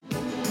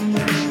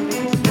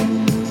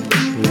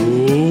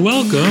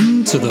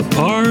Welcome to the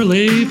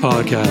Parlay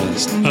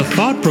Podcast, a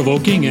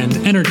thought-provoking and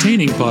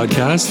entertaining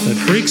podcast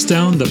that breaks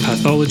down the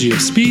pathology of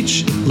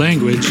speech,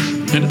 language,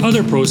 and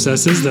other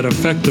processes that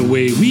affect the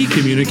way we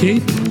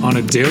communicate on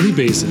a daily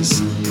basis.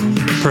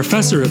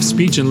 Professor of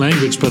Speech and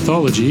Language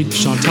Pathology,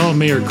 Chantal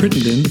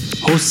Mayer-Crittenden,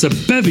 hosts a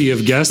bevy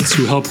of guests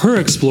who help her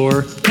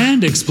explore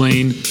and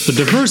explain the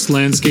diverse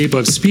landscape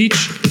of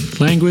speech,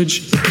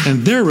 language,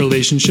 and their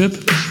relationship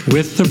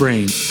with the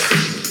brain.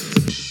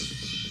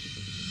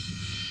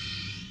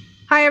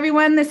 Hi,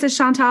 everyone. This is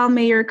Chantal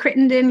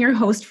Mayer-Crittenden, your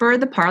host for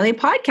the Parlay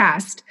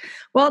Podcast.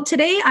 Well,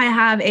 today I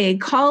have a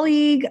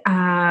colleague,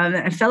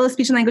 a fellow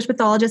speech and language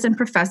pathologist and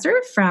professor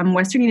from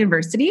Western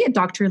University,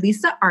 Dr.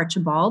 Lisa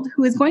Archibald,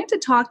 who is going to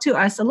talk to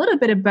us a little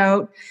bit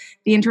about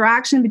the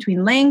interaction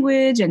between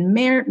language and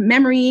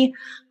memory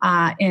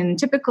in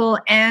typical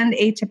and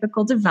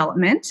atypical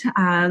development.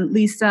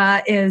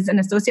 Lisa is an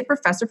associate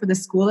professor for the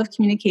School of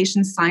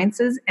Communication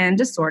Sciences and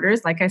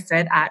Disorders, like I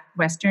said, at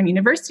Western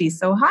University.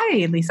 So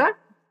hi, Lisa.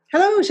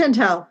 Hello,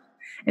 Chantal.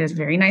 It is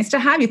very nice to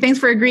have you. Thanks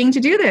for agreeing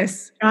to do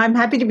this. I'm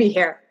happy to be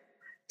here.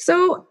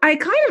 So I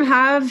kind of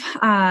have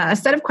a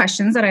set of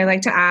questions that I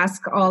like to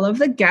ask all of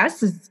the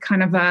guests. It's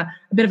kind of a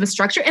bit of a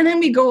structure. And then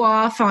we go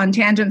off on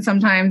tangents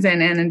sometimes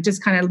and it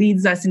just kind of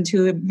leads us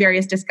into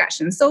various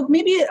discussions. So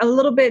maybe a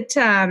little bit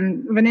of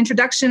an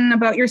introduction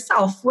about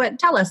yourself.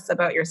 Tell us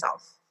about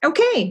yourself.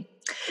 Okay.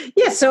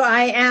 Yes, so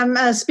I am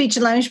a speech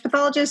and language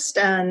pathologist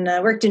and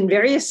worked in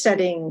various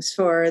settings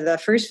for the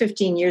first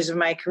 15 years of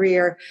my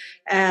career.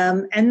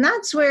 And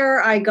that's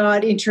where I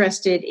got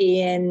interested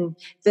in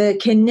the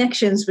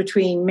connections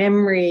between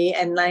memory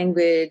and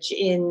language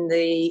in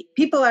the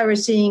people I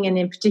was seeing, and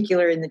in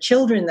particular in the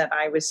children that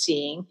I was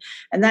seeing.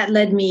 And that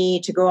led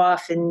me to go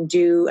off and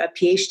do a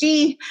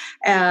PhD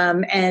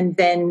and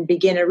then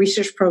begin a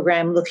research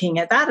program looking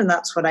at that. And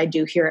that's what I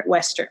do here at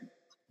Western.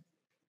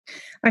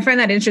 I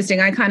find that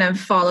interesting. I kind of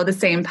follow the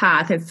same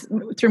path. It's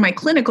through my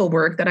clinical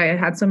work that I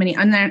had so many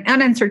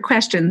unanswered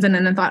questions, and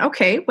then I thought,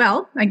 okay,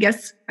 well, I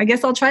guess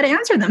I'll try to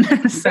answer them.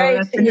 So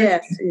right.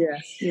 Yes.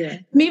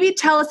 Maybe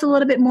tell us a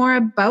little bit more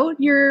about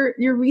your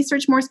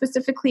research, more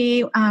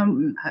specifically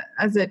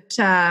as it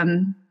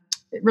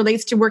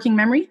relates to working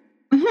memory.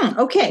 Mm-hmm.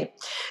 Okay.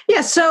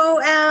 Yeah. So.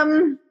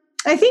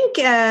 I think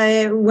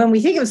when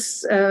we think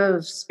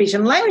of speech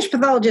and language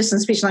pathologists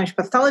and speech and language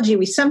pathology,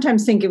 we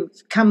sometimes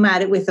come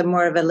at it with a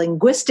more of a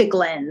linguistic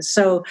lens.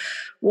 So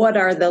what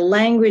are the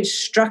language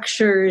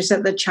structures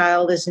that the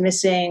child is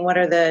missing? What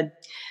are the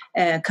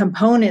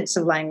components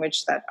of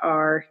language that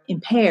are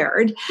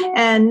impaired?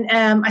 And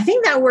I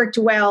think that worked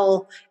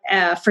well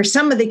for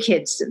some of the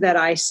kids that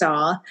I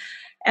saw.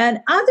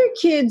 And other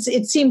kids,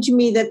 it seemed to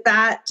me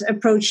that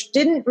approach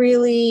didn't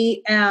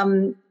really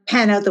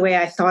pan out the way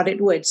I thought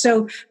it would.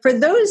 So for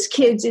those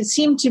kids, it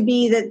seemed to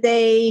be that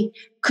they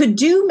could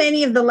do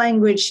many of the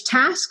language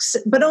tasks,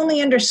 but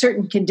only under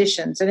certain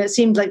conditions. And it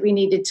seemed like we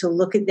needed to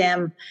look at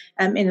them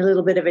in a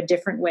little bit of a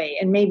different way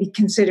and maybe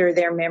consider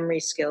their memory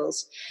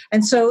skills.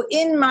 And so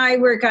in my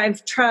work,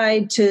 I've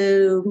tried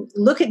to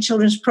look at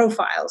children's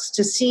profiles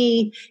to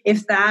see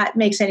if that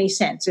makes any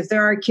sense. If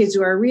there are kids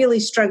who are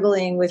really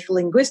struggling with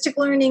linguistic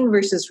learning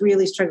versus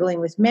really struggling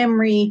with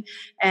memory,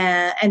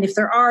 and if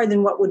there are,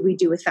 then what would we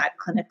do with that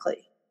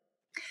clinically?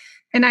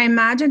 And I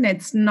imagine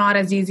it's not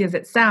as easy as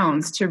it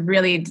sounds to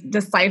really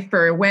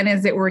decipher when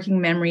is it working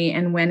memory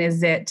and when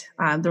is it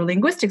the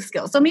linguistic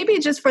skills. So maybe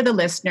just for the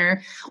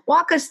listener,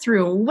 walk us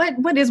through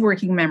what is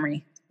working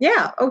memory?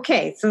 Yeah,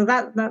 okay. So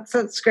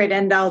that's great.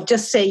 And I'll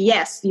just say,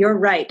 yes, you're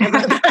right.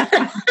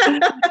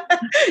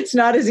 It's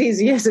not as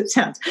easy as it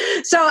sounds.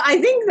 So I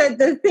think that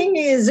the thing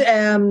is,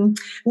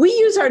 we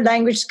use our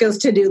language skills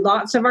to do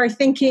lots of our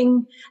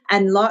thinking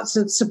and lots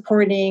of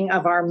supporting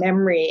of our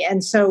memory.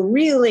 And so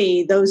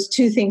really those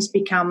two things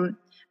become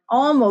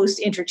almost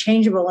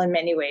interchangeable in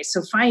many ways.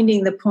 So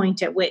finding the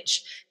point at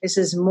which this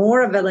is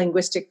more of a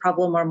linguistic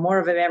problem or more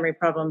of a memory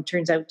problem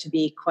turns out to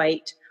be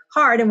quite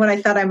hard. And what I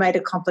thought I might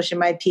accomplish in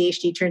my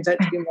PhD turns out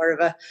to be more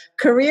of a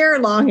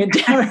career-long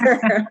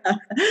endeavor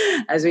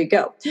as we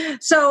go.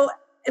 So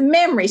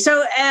memory.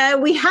 So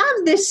we have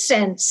this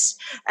sense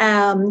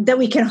that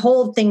we can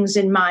hold things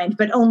in mind,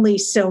 but only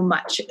so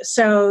much.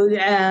 So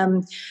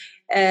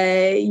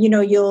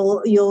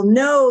you'll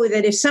know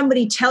that if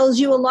somebody tells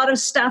you a lot of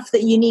stuff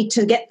that you need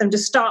to get them to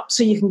stop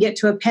so you can get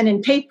to a pen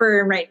and paper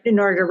and write in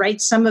order to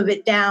write some of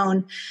it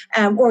down,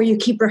 or you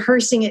keep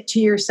rehearsing it to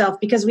yourself,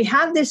 because we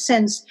have this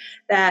sense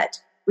that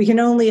we can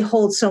only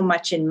hold so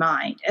much in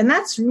mind. And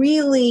that's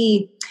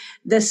really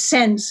the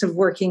sense of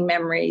working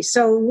memory.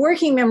 So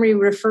working memory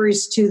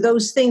refers to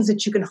those things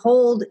that you can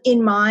hold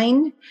in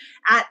mind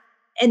at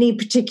any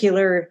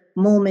particular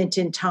moment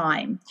in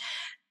time.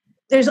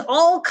 There's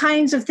all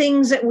kinds of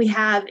things that we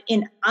have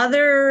in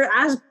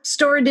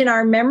stored in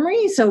our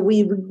memory. So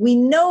we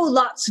know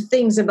lots of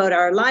things about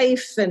our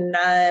life and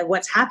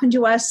what's happened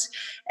to us,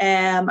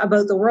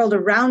 about the world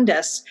around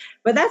us.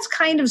 But that's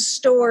kind of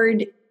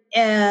stored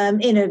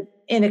in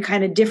a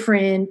kind of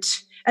different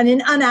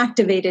an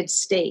unactivated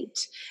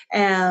state.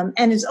 And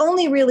it's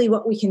only really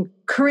what we can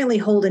currently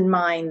hold in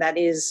mind that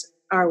is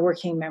our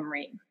working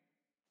memory.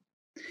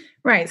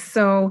 Right.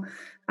 So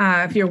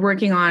if you're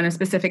working on a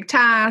specific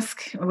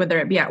task, whether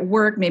it be at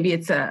work, maybe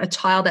it's a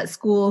child at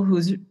school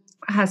who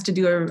has to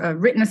do a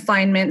written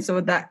assignment,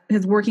 so that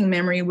his working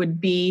memory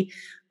would be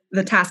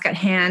the task at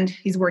hand.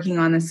 He's working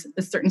on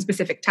a certain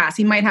specific task.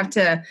 He might have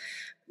to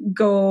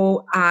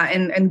go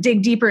and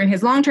dig deeper in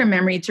his long-term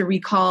memory to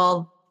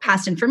recall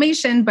past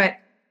information, but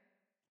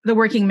the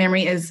working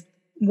memory is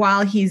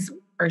while he's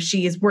or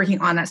she is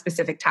working on that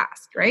specific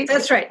task, right?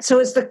 That's right. So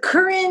it's the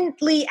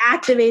currently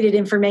activated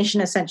information,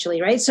 essentially,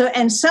 right? So,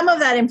 and some of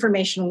that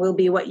information will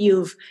be what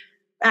you've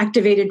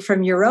activated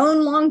from your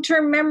own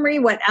long-term memory,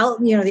 what else,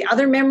 the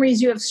other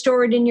memories you have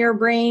stored in your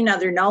brain,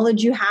 other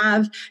knowledge you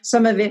have.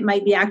 Some of it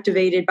might be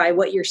activated by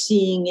what you're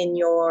seeing in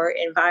your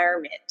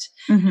environment.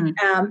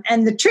 Mm-hmm.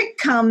 And the trick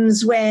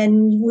comes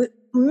when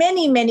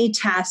many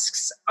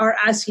tasks are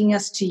asking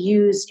us to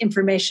use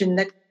information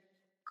that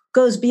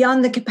goes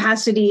beyond the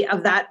capacity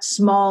of that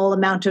small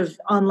amount of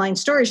online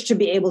storage to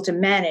be able to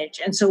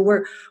manage. And so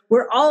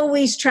we're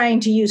always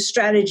trying to use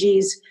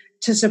strategies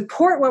to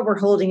support what we're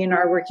holding in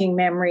our working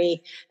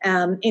memory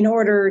in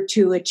order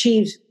to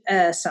achieve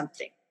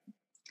something.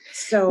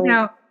 So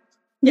now,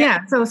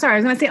 yeah. So sorry, I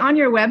was going to say on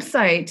your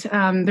website,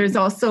 there's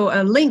also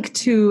a link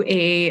to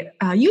a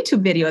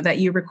YouTube video that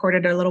you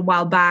recorded a little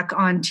while back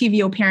on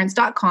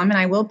tvoparents.com. And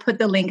I will put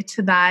the link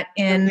to that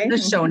in the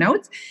show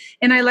notes.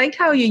 And I liked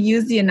how you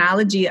used the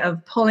analogy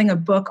of pulling a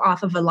book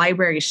off of a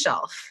library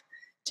shelf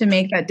to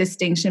make that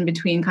distinction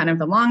between kind of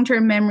the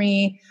long-term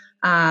memory.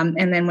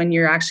 And then when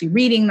you're actually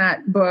reading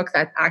that book,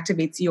 that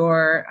activates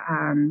your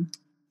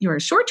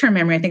short-term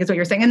memory, I think is what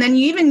you're saying. And then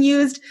you even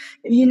you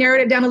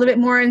narrowed it down a little bit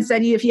more and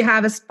said if you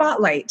have a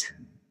spotlight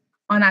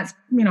on that,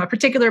 a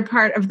particular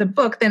part of the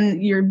book,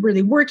 then you're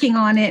really working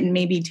on it and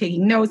maybe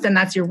taking notes, and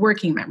that's your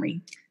working memory.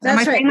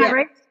 That's right. That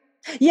right?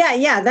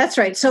 Yeah, that's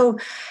right. So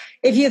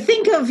if you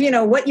think of,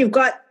 what you've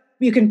got,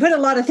 you can put a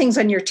lot of things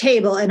on your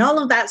table, and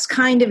all of that's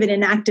kind of in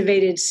an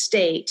activated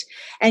state,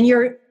 and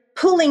you're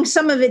pulling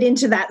some of it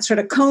into that sort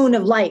of cone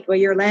of light where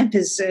your lamp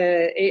is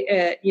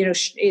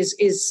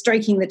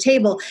striking the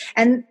table.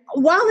 And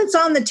while it's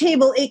on the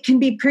table, it can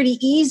be pretty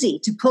easy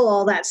to pull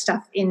all that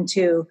stuff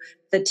into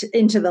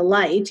the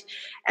light.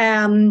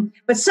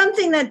 But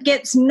something that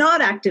gets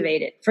not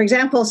activated, for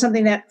example,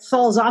 something that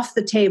falls off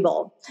the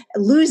table,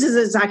 loses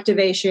its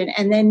activation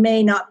and then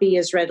may not be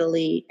as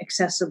readily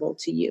accessible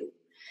to you.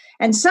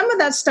 And some of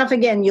that stuff,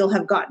 again, you'll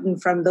have gotten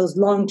from those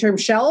long-term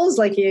shelves,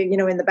 like, in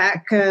the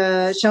back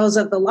shelves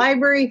of the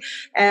library.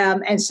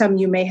 And some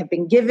you may have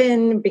been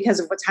given because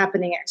of what's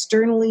happening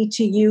externally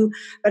to you.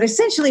 But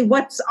essentially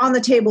what's on the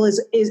table is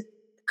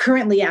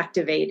currently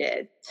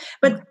activated.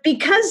 But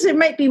because there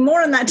might be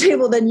more on that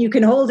table than you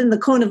can hold in the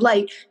cone of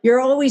light,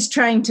 you're always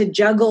trying to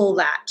juggle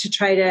that to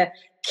try to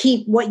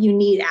keep what you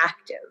need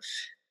active.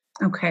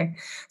 Okay.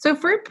 So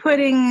if we're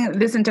putting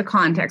this into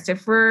context,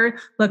 if we're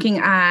looking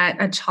at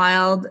a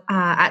child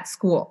at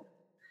school,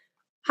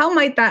 how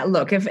might that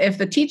look? If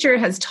the teacher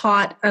has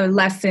taught a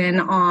lesson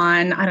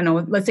on, I don't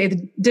know, let's say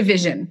the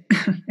division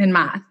in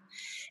math,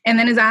 and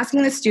then is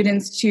asking the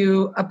students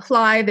to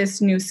apply this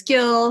new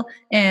skill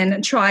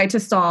and try to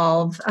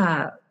solve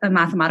a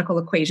mathematical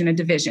equation, a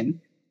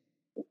division,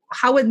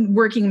 how would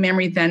working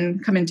memory then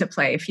come into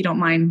play, if you don't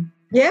mind?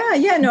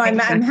 Yeah. No,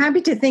 I'm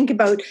happy to think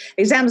about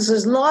examples.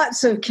 There's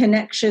lots of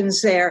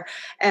connections there.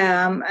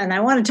 And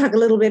I want to talk a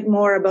little bit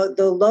more about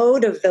the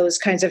load of those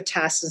kinds of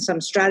tasks and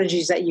some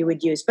strategies that you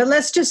would use. But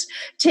let's just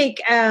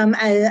take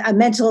a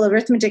mental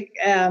arithmetic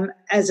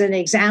as an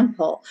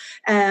example.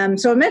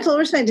 So a mental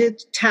arithmetic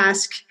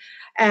task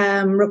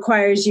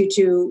requires you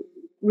to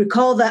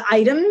recall the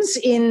items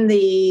in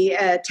the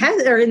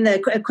test or in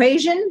the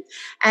equation,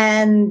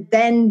 and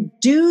then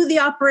do the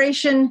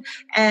operation,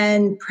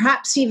 and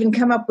perhaps even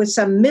come up with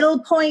some middle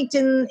point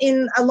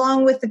in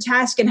along with the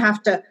task, and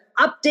have to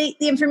update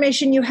the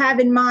information you have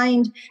in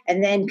mind,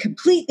 and then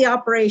complete the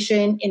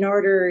operation in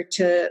order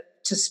to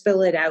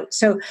spill it out.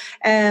 So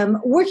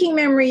working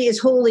memory is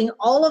holding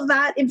all of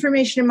that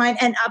information in mind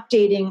and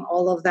updating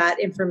all of that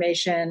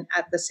information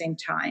at the same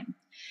time.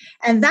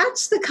 And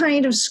that's the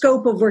kind of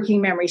scope of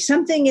working memory,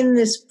 something in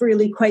this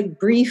really quite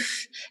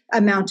brief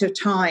amount of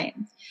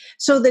time.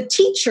 So the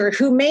teacher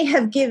who may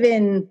have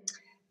given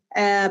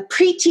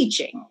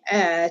pre-teaching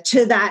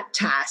to that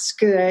task,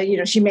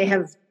 she may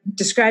have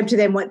described to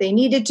them what they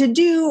needed to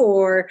do,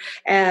 or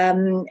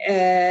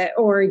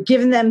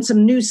given them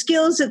some new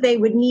skills that they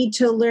would need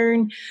to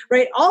learn,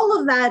 right? All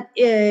of that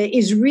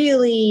is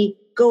really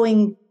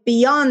going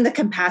beyond the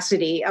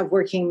capacity of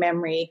working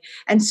memory.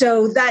 And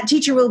so that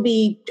teacher will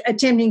be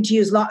attempting to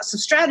use lots of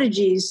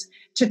strategies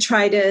to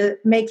try to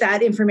make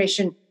that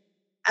information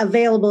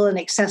available and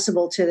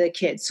accessible to the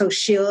kids. So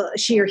she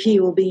or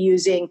he will be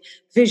using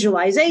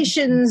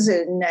visualizations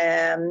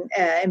and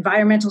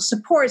environmental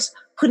supports,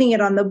 putting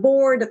it on the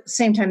board at the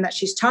same time that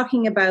she's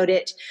talking about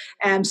it,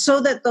 so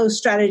that those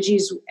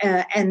strategies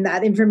and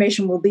that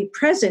information will be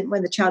present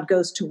when the child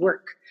goes to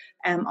work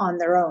on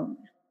their own.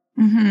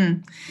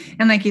 Mm-hmm.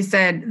 And like you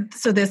said,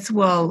 so this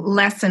will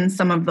lessen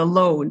some of the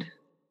load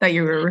that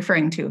you were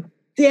referring to.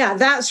 Yeah,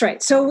 that's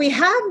right. So we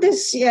have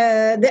this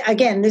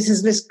again. This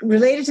is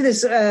related to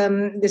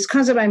this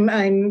concept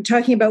I'm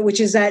talking about, which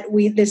is that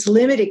this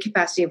limited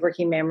capacity of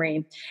working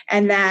memory,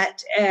 and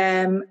that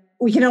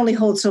we can only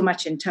hold so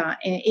much in time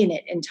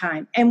in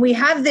time, and we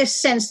have this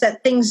sense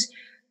that things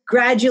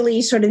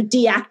gradually sort of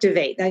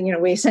deactivate.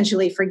 That we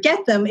essentially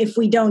forget them if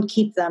we don't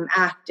keep them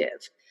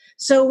active.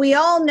 So we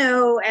all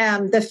know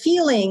the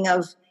feeling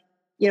of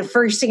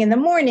first thing in the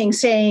morning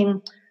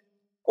saying,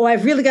 "Oh,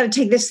 I've really got to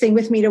take this thing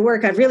with me to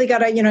work. I've really got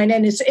to, and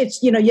then it's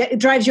it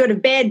drives you out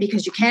of bed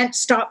because you can't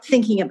stop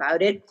thinking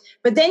about it.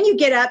 But then you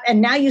get up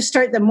and now you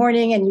start the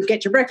morning and you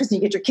get your breakfast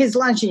and you get your kids'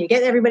 lunch and you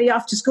get everybody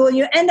off to school and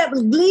you end up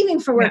leaving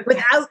for work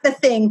without the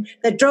thing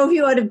that drove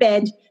you out of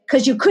bed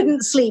because you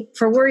couldn't sleep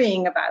for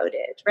worrying about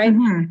it, right?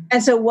 Mm-hmm.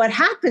 And so what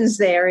happens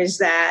there is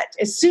that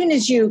as soon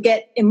as you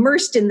get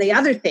immersed in the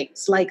other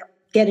things, like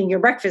getting your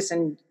breakfast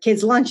and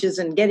kids' lunches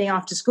and getting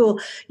off to school,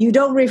 you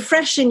don't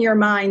refresh in your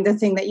mind the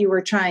thing that you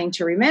were trying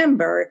to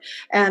remember.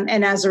 And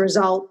as a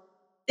result,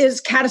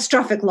 is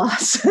catastrophic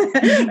loss.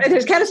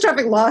 There's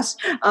catastrophic loss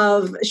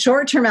of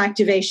short-term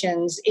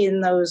activations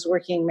in those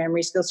working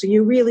memory skills. So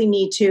you really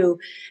need to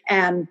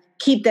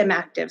keep them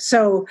active.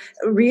 So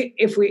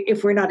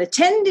if we're not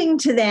attending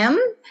to them,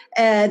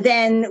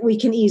 then we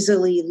can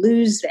easily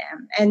lose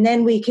them. And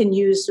then we can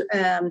use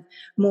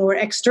more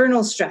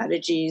external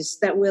strategies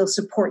that will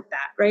support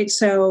that, right?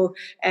 So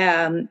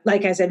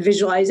like I said,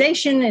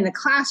 visualization in a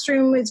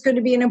classroom is going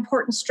to be an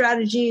important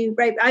strategy,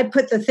 right? I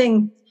put the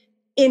thing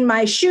in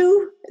my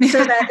shoe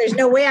so that there's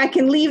no way I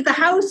can leave the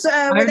house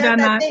without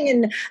that thing.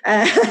 And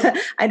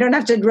I don't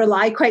have to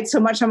rely quite so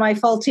much on my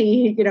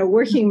faulty,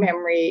 working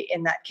memory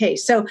in that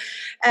case. So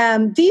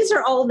these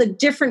are all the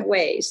different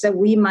ways that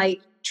we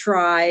might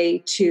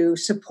try to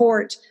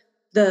support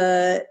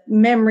the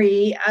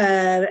memory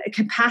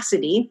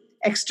capacity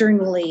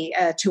externally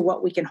to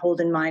what we can hold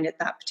in mind at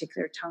that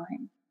particular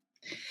time.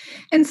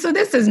 And so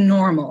this is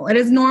normal. It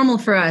is normal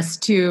for us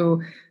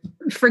to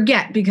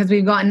forget because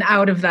we've gotten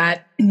out of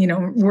that,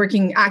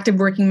 active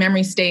working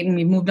memory state and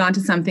we've moved on to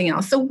something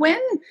else. So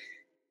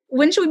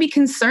when should we be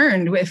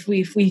concerned if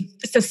we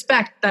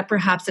suspect that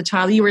perhaps a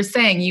child, you were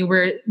saying you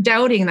were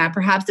doubting that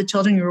perhaps the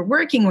children you were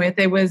working with,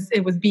 it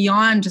was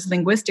beyond just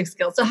linguistic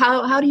skills. So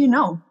how do you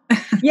know?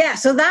 Yeah,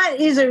 so that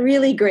is a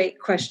really great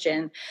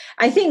question.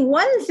 I think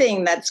one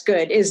thing that's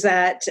good is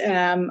that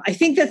I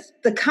think that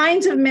the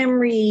kinds of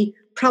memory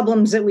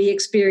problems that we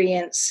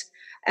experience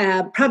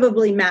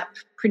probably map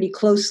pretty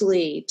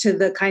closely to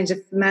the kinds of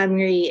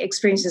memory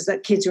experiences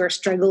that kids who are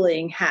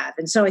struggling have.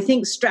 And so I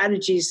think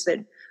strategies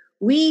that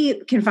we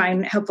can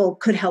find helpful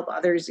could help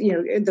others,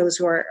 those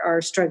who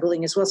are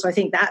struggling as well. So I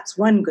think that's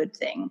one good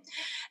thing.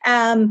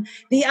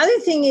 The other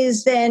thing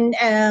is then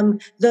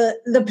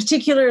the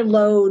particular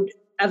load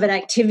of an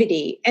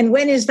activity. And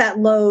when is that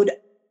load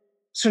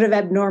sort of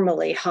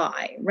abnormally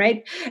high,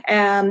 right?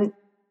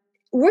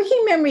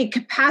 Working memory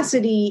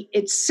capacity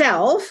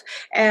itself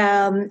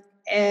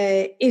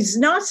is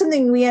not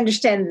something we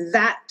understand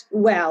that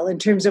well in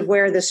terms of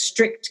where the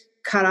strict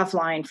cutoff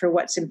line for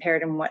what's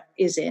impaired and what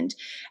isn't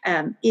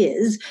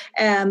is.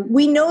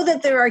 We know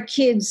that there are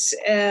kids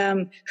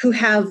who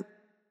have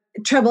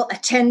trouble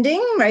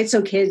attending, right?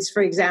 So kids,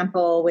 for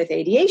example, with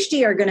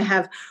ADHD are going to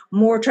have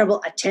more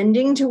trouble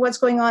attending to what's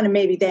going on and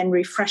maybe then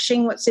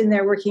refreshing what's in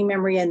their working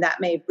memory, and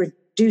that may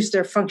reduce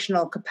their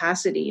functional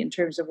capacity in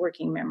terms of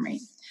working memory.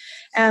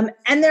 And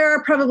there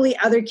are probably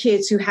other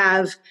kids who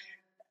have,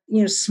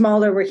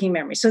 smaller working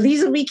memory. So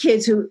these will be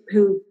kids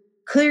who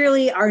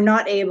clearly are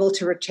not able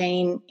to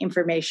retain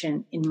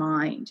information in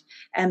mind,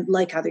 and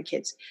like other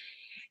kids.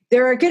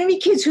 There are going to be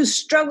kids who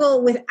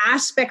struggle with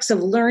aspects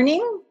of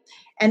learning,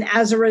 and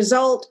as a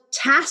result,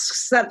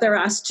 tasks that they're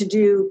asked to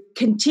do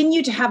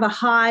continue to have a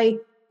high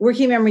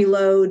working memory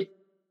load,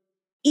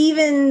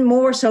 even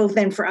more so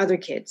than for other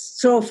kids.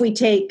 So if we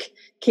take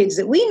kids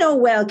that we know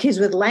well, kids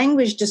with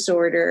language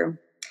disorder,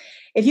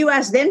 if you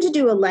ask them to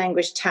do a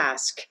language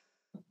task,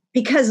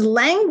 because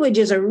language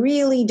is a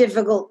really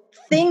difficult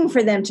thing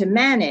for them to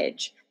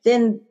manage,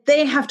 then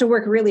they have to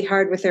work really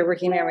hard with their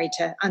working memory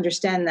to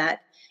understand that.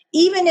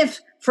 Even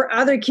if for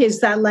other kids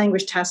that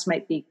language task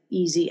might be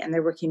easy and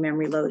their working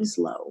memory load is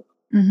low.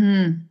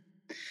 Mm-hmm.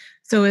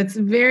 So it's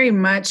very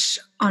much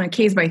on a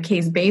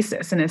case-by-case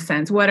basis in a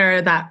sense. What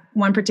are that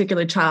one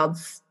particular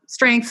child's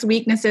strengths,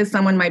 weaknesses?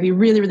 Someone might be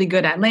really, really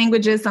good at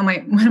languages.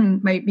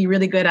 Someone might be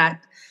really good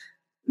at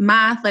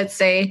math, let's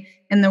say,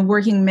 and the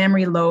working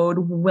memory load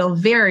will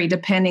vary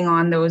depending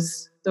on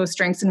those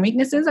strengths and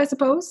weaknesses, I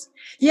suppose.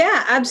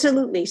 Yeah,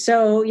 absolutely.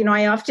 So,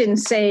 I often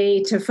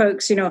say to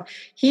folks,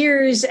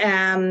 here's,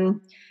 a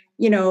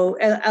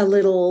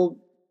little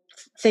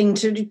thing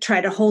to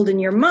try to hold in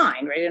your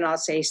mind, right? And I'll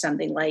say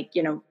something like,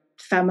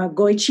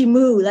 Famagoichi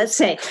mu, let's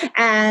say.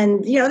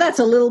 And, that's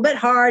a little bit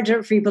hard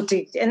for people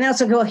to, and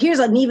also go, here's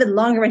an even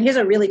longer one. Here's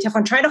a really tough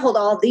one. Try to hold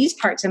all these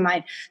parts in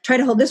mind. Try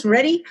to hold this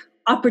ready,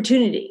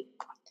 opportunity.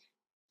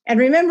 And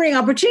remembering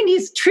opportunity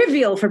is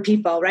trivial for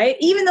people, right?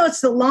 Even though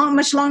it's the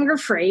much longer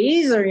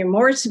phrase or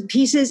more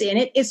pieces in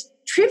it, it's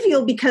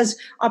trivial because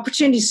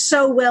opportunity is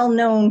so well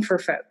known for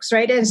folks,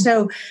 right? And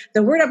so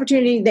the word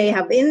opportunity they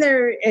have in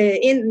their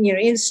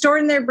stored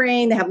in their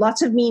brain, they have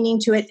lots of meaning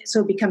to it, so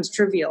it becomes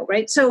trivial,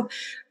 right? So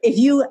if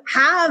you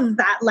have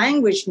that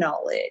language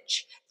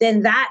knowledge,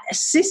 then that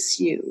assists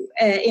you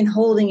in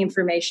holding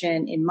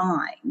information in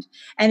mind.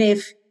 And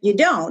if you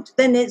don't,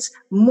 then it's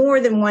more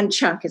than one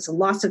chunk. It's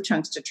lots of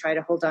chunks to try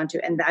to hold on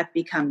to, and that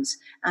becomes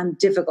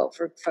difficult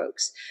for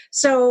folks.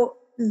 So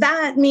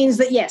that means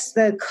that, yes,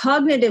 the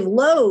cognitive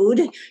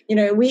load,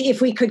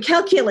 if we could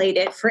calculate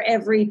it for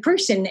every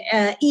person,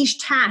 each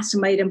task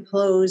might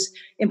impose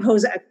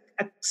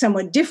a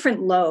somewhat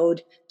different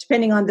load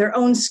depending on their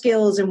own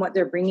skills and what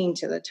they're bringing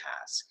to the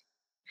task.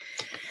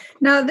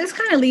 Now, this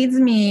kind of leads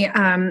me,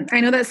 I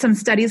know that some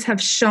studies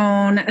have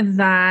shown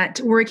that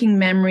working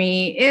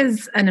memory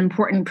is an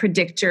important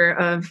predictor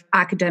of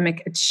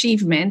academic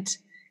achievement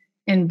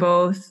in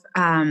both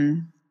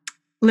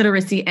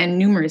literacy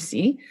and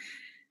numeracy.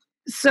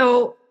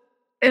 So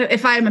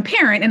if I'm a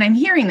parent and I'm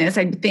hearing this,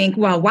 I'd think,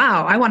 well,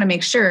 wow, I want to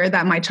make sure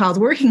that my child's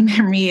working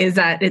memory is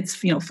at its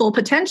full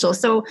potential.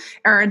 So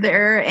are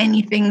there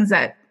any things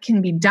that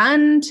can be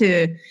done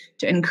to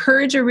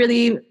encourage a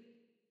really,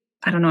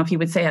 I don't know if you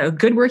would say a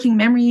good working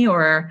memory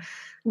or...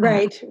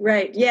 Right.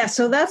 Yeah.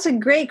 So that's a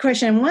great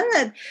question. One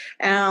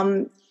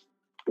that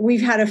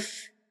we've had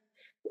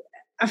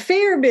a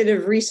fair bit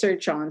of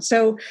research on.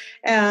 So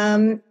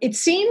it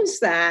seems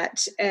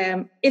that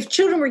if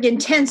children work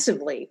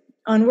intensively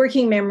on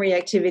working memory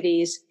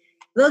activities,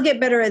 they'll get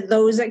better at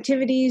those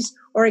activities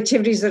or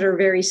activities that are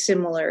very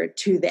similar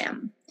to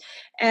them.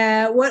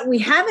 What we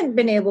haven't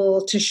been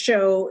able to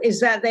show is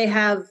that they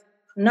have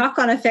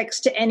knock-on effects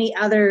to any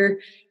other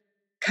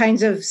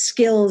kinds of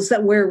skills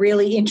that we're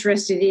really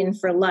interested in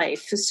for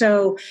life.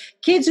 So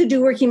kids who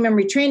do working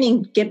memory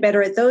training get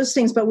better at those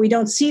things, but we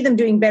don't see them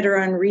doing better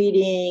on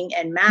reading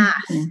and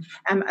math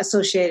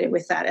associated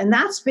with that. And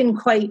that's been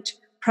quite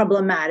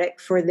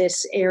problematic for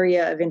this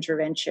area of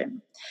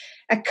intervention.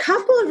 A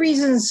couple of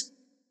reasons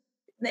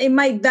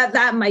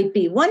that might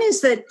be. One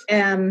is that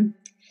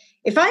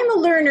if I'm a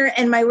learner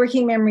and my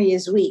working memory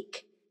is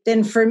weak,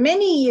 then for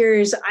many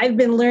years, I've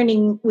been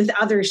learning with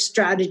other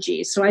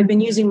strategies. So I've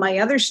been using my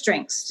other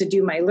strengths to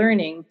do my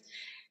learning.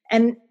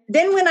 And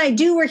then when I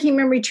do working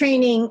memory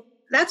training,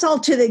 that's all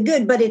to the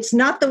good, but it's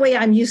not the way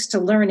I'm used to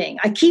learning.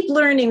 I keep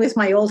learning with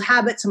my old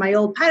habits and my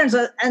old patterns.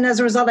 And as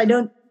a result, I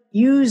don't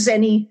use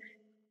any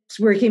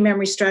working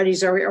memory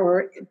strategies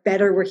or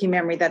better working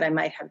memory that I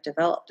might have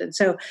developed. And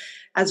so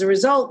as a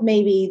result,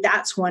 maybe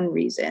that's one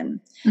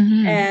reason.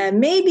 And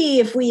maybe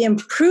if we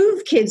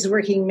improve kids'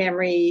 working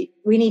memory,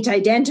 we need to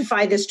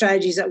identify the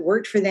strategies that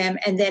worked for them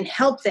and then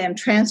help them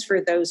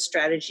transfer those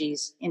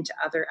strategies into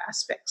other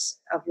aspects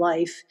of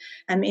life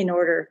in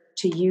order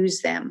to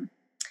use them.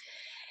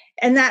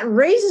 And that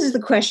raises the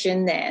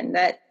question then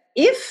that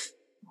if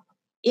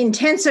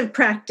intensive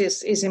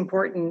practice is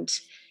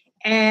important,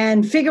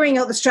 and figuring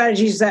out the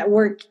strategies that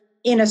work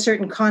in a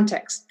certain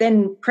context,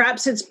 then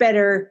perhaps it's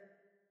better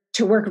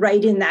to work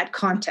right in that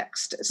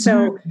context.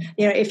 So,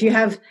 if you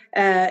have,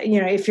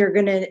 if you're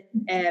going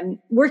to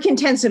work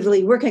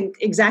intensively, work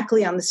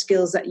exactly on the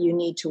skills that you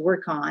need to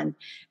work on,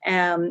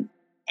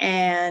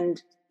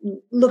 and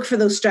look for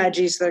those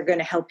strategies that are going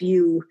to help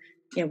you,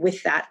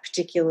 with that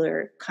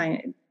particular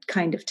kind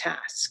of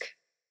task.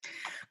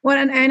 Well,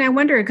 and I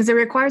wonder, because it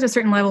requires a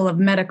certain level of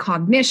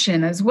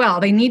metacognition as well.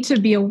 They need to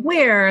be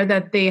aware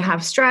that they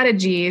have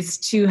strategies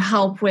to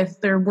help with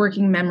their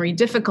working memory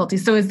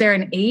difficulties. So is there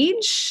an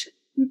age,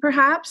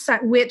 perhaps,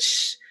 at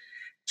which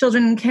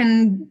children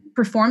can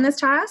perform this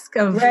task?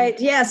 Right,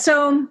 yeah.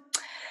 So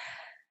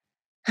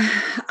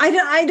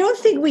I don't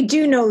think we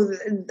do know.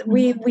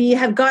 We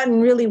have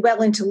gotten really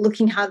well into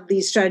looking how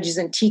these strategies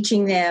and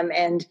teaching them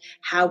and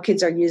how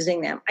kids are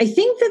using them. I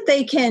think that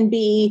they can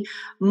be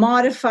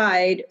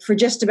modified for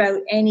just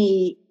about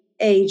any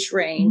age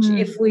range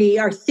if we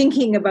are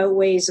thinking about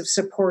ways of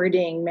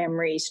supporting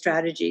memory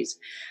strategies.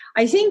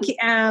 I think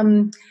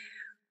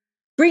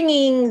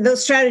bringing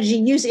those strategy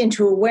use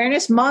into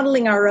awareness,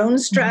 modeling our own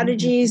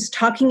strategies,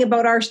 talking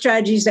about our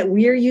strategies that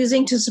we're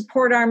using to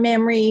support our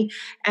memory,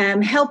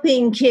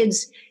 helping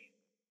kids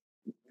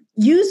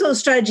use those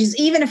strategies,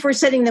 even if we're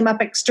setting them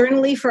up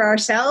externally for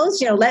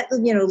ourselves.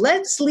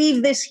 Let's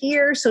leave this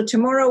here, so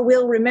tomorrow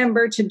we'll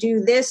remember to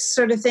do this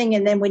sort of thing.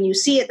 And then when you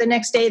see it the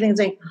next day, then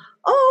say,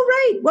 oh,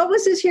 right, what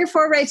was this here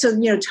for, right? So,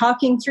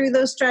 talking through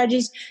those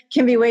strategies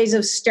can be ways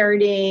of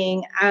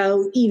starting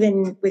out,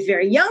 even with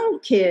very young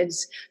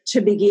kids, to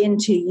begin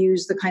to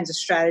use the kinds of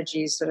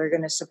strategies that are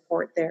going to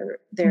support their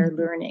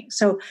learning.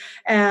 So,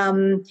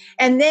 and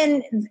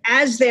then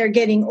as they're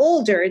getting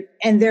older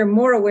and they're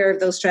more aware of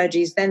those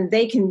strategies, then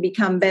they can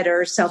become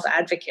better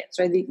self-advocates,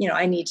 right?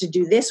 I need to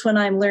do this when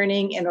I'm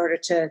learning in order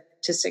to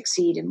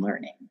succeed in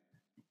learning.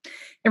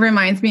 It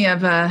reminds me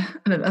of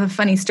a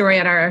funny story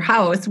at our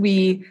house.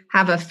 We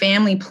have a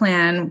family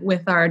plan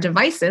with our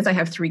devices. I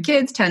have 3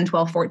 kids, 10,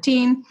 12,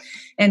 14.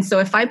 And so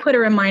if I put a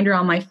reminder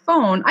on my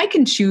phone, I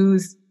can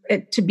choose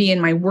it to be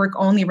in my work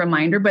only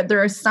reminder, but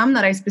there are some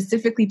that I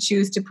specifically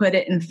choose to put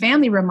it in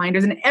family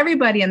reminders, and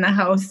everybody in the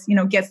house,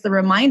 gets the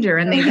reminder,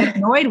 and they get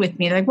annoyed with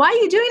me. They're like, why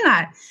are you doing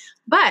that?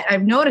 But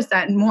I've noticed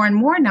that more and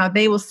more now,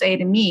 they will say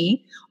to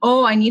me,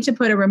 oh, I need to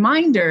put a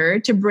reminder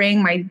to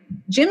bring my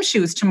gym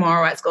shoes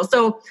tomorrow at school.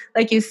 So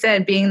like you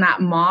said, being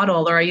that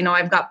model, or,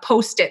 I've got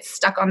Post-its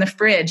stuck on the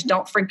fridge.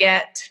 Don't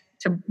forget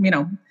to,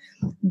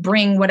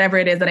 bring whatever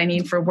it is that I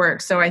need for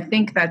work. So I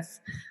think that's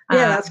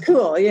that's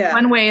cool. Yeah.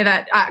 one way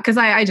that, because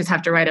I just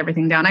have to write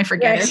everything down. I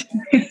forget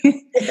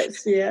it.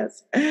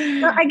 Yes.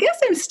 Well, I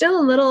guess I'm still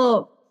a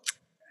little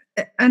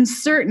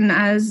uncertain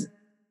as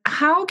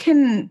how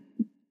can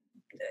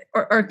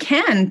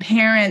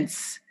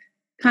parents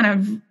kind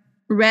of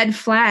red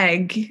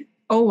flag,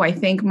 oh, I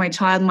think my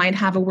child might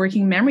have a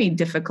working memory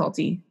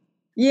difficulty?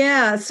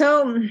 Yeah.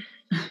 So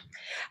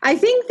I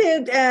think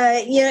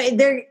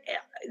that,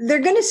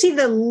 they're going to see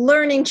the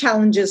learning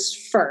challenges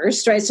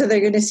first, right? So they're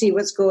going to see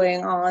what's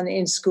going on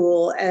in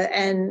school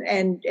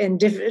and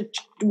different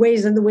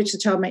ways in which the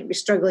child might be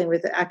struggling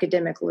with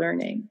academic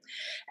learning.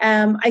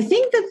 I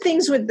think that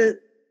things with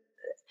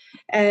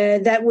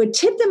that would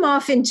tip them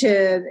off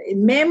into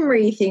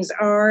memory things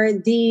are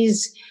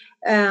these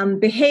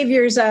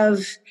behaviors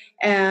of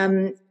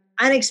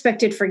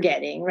unexpected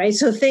forgetting, right?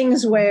 So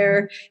things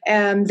where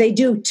they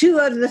do 2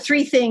 out of the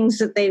 3 things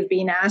that they've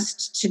been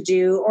asked to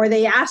do, or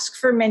they ask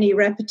for many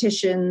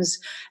repetitions,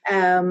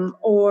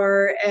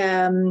 or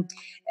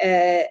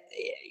they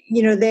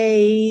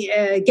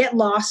get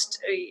lost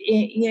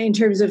in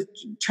terms of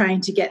trying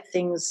to get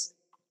things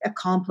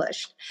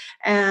accomplished.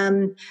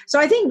 So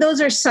I think those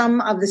are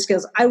some of the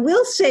skills. I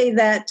will say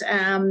that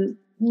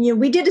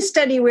we did a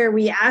study where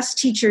we asked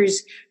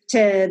teachers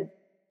to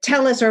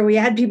tell us, or we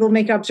had people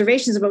make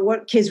observations about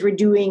what kids were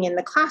doing in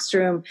the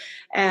classroom.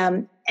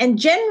 And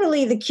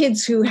generally the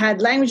kids who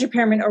had language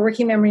impairment or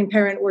working memory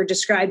impairment were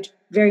described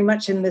very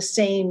much in the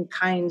same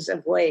kinds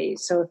of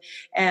ways. So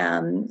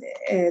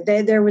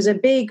there was a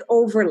big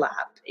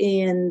overlap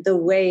in the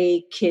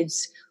way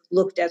kids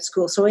looked at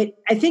school. So I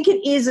think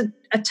it is a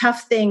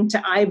tough thing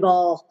to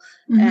eyeball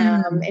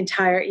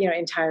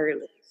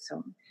entirely.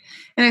 So.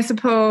 And I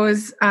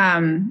suppose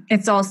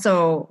it's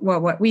also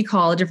what we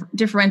call a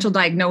differential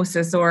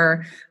diagnosis,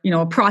 or,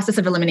 a process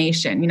of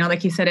elimination.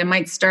 Like you said, it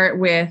might start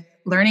with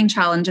learning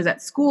challenges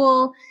at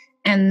school.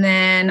 And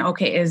then,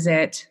 okay, is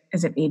it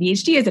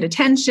ADHD? Is it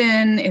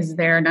attention? Is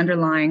there an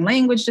underlying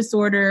language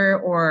disorder?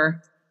 Or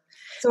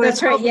so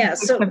that's right. Yeah.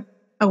 So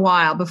a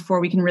while before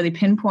we can really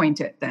pinpoint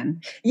it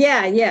then.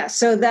 Yeah.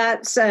 So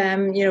that's,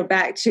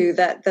 back to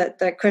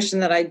that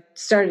question that I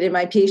started in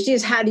my PhD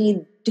is how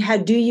do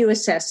you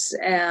assess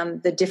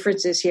the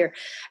differences here?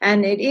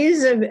 And it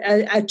is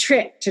a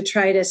trick to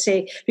try to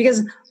say,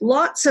 because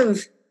lots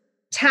of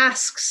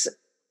tasks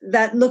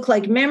that look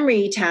like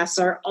memory tasks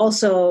are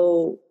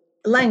also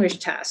language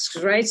tasks,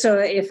 right? So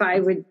if I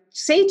would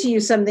say to you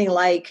something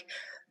like,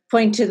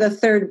 point to the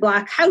 3rd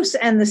black house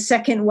and the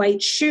 2nd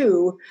white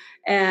shoe,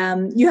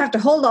 you have to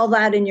hold all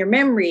that in your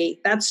memory.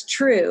 That's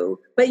true.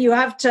 But you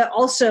have to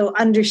also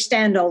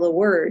understand all the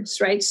words,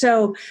 right?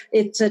 So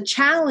it's a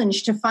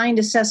challenge to find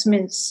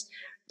assessments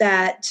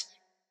that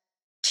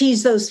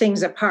tease those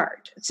things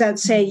apart. So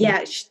say,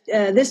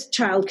 this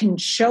child can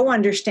show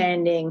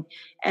understanding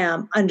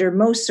under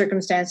most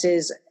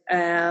circumstances,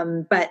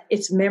 but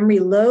it's memory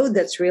load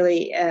that's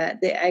really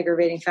the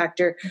aggravating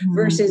factor,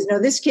 versus, no,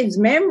 this kid's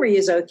memory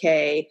is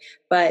okay,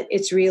 but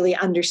it's really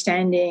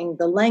understanding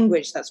the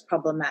language that's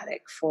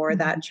problematic for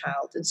that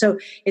child. And so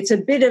it's a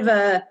bit of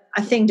a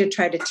thing to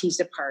try to tease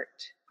apart.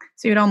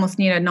 So you'd almost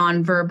need a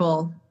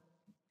nonverbal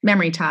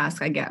memory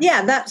task, I guess.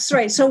 Yeah, that's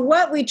right. So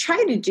what we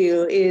try to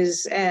do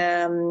is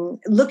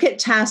look at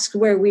tasks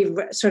where we've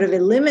sort of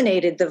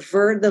eliminated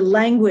the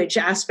language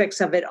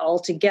aspects of it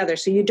altogether.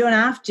 So you don't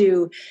have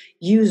to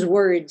use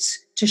words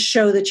to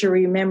show that you're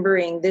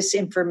remembering this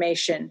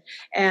information,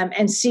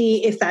 and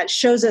see if that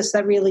shows us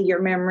that really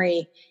your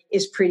memory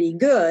is pretty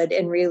good,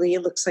 and really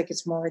it looks like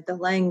it's more the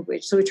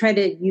language. So we try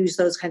to use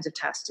those kinds of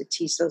tasks to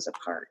tease those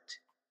apart.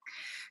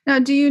 Now,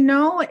 do you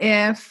know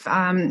if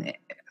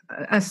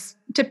a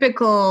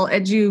typical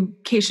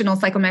educational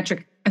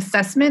psychometric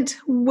assessment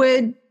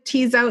would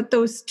tease out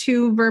those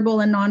 2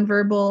 verbal and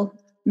nonverbal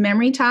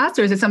memory tasks,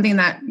 or is it something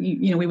that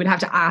we would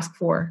have to ask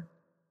for?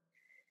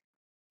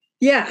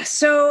 Yeah,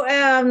 so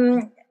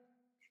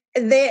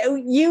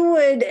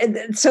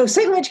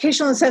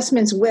psychoeducational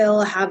assessments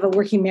will have a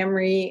working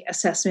memory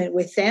assessment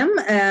with them,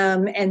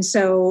 and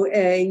so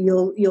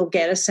you'll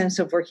get a sense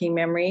of working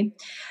memory.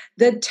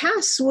 The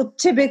tasks will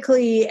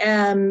typically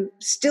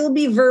still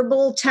be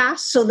verbal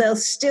tasks, so they'll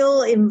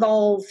still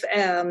involve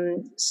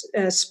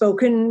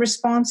spoken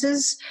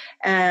responses.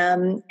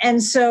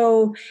 And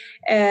so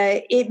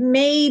it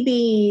may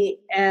be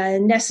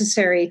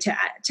necessary to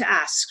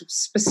ask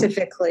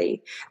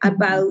specifically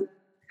about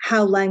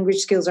how language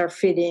skills are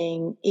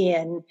fitting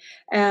in.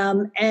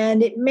 And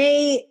it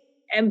may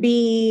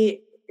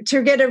be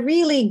to get a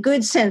really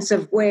good sense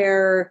of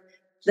where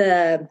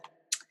the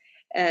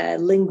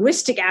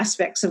linguistic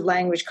aspects of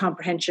language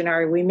comprehension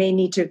are. We may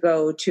need to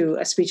go to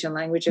a speech and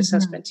language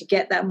assessment to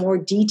get that more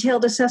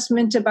detailed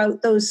assessment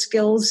about those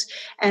skills.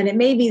 And it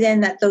may be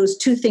then that those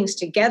two things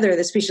together,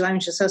 the speech and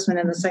language assessment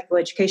and the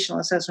psychoeducational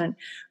assessment,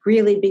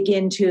 really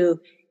begin to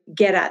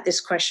get at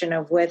this question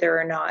of whether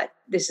or not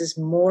this is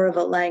more of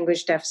a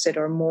language deficit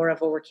or more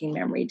of a working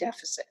memory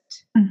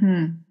deficit.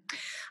 Mm-hmm.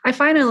 I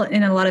find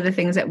in a lot of the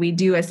things that we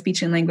do as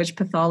speech and language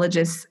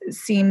pathologists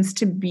seems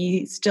to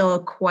be still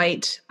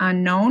quite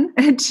unknown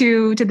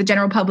to the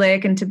general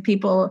public and to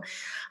people.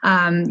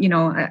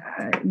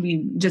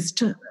 We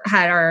just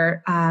had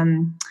our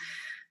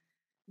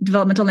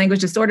developmental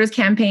language disorders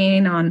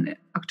campaign on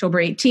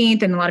October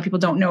 18th, and a lot of people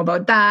don't know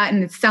about that.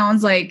 And it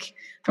sounds like,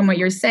 from what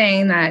you're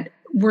saying, that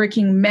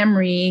working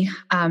memory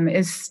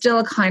is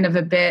still kind of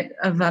a bit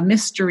of a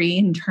mystery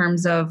in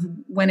terms of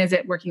when is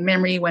it working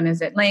memory, when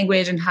is it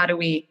language, and how do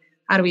we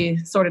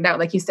sort it out?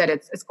 Like you said,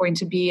 it's going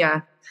to be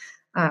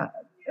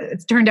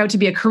it's turned out to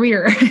be a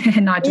career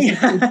and not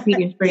just a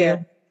career for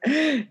you.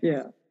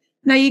 Yeah.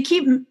 Now, you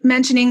keep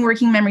mentioning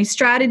working memory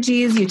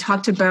strategies. You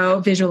talked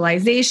about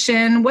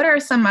visualization. What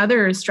are some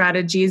other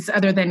strategies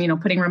other than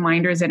putting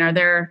reminders in? Are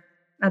there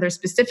other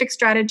specific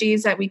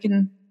strategies that we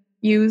can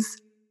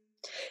use?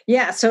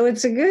 Yeah, so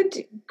it's a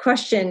good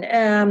question.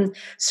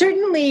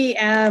 Certainly,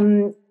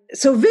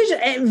 so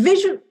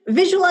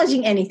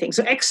visualizing anything,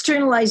 so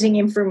externalizing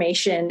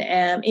information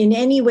in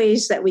any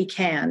ways that we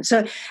can.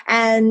 So,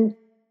 and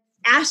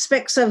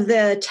aspects of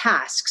the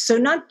task. So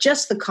not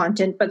just the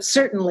content, but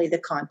certainly the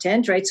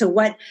content, right? So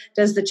what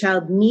does the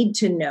child need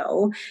to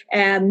know?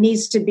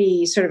 Needs to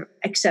be sort of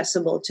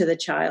accessible to the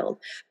child,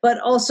 but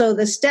also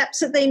the steps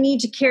that they need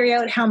to carry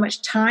out, how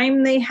much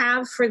time they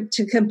have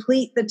to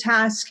complete the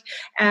task.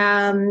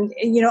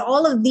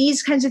 All of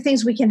these kinds of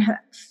things, we can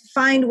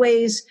find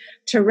ways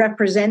to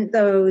represent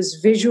those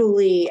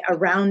visually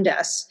around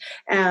us,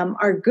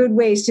 are good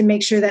ways to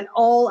make sure that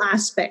all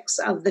aspects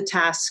of the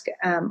task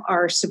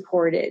are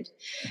supported.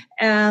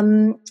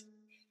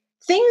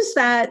 Things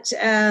that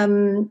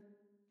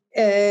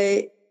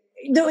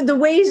the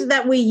ways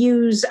that we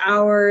use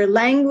our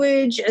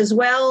language as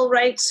well,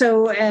 right?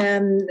 So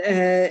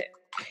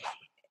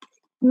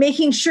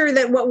making sure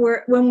that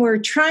when we're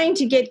trying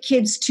to get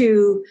kids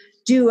to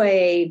do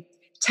a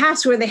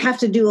task where they have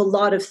to do a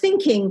lot of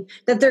thinking,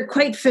 that they're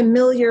quite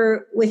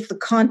familiar with the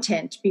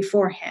content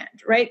beforehand,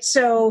 right?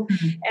 So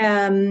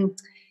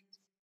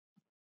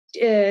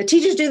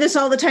teachers do this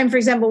all the time. For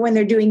example, when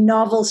they're doing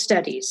novel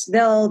studies,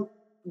 they'll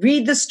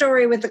read the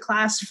story with the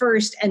class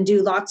first and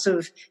do lots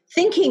of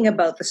thinking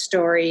about the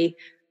story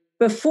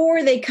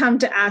before they come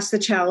to ask the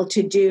child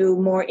to do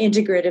more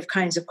integrative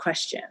kinds of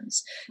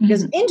questions.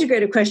 Because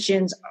integrative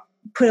questions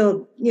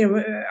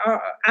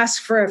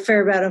ask for a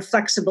fair amount of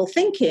flexible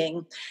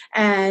thinking.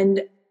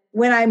 And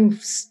when I'm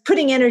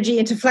putting energy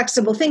into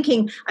flexible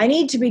thinking, I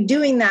need to be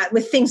doing that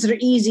with things that are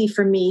easy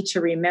for me to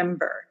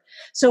remember.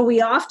 So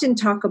we often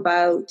talk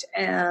about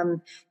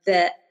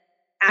the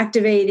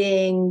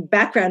activating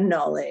background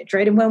knowledge,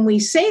 right? And when we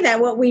say that,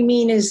 what we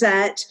mean is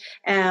that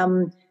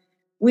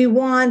we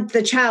want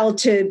the child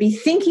to be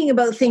thinking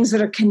about things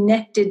that are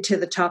connected to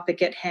the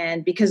topic at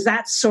hand, because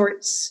that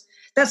supports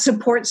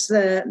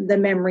the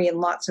memory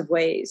in lots of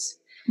ways.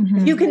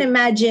 If you can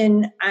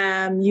imagine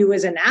you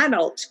as an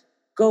adult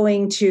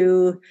going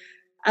to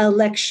a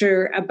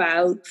lecture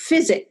about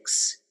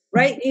physics,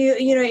 right?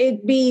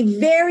 It'd be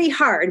very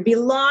hard. It'd be a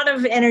lot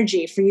of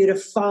energy for you to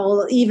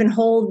follow, even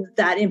hold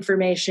that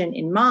information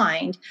in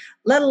mind,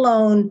 let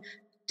alone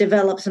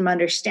develop some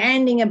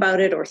understanding about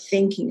it or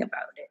thinking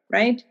about it,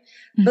 right?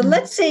 But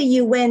let's say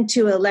you went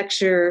to a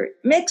lecture,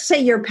 let's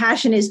say your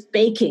passion is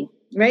baking,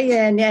 right?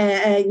 And,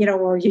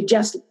 or you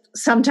just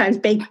sometimes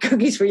bake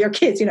cookies for your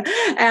kids,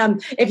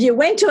 if you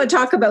went to a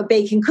talk about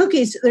baking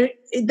cookies,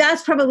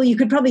 you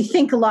could probably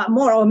think a lot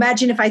more. Oh,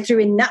 imagine if I threw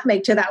in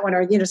nutmeg to that one,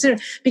 or,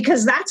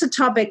 because that's a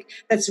topic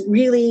that's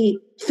really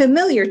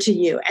familiar to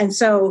you. And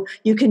so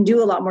you can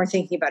do a lot more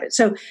thinking about it.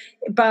 So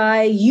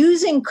by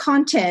using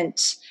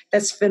content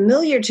that's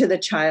familiar to the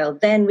child,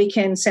 then we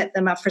can set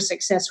them up for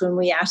success when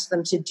we ask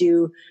them to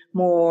do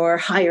more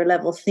higher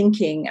level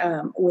thinking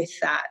with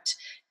that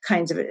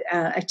kinds of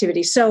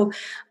activity. So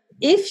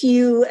if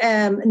you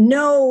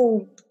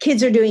know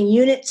kids are doing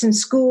units in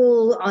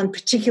school on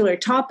particular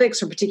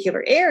topics or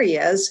particular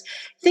areas,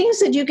 things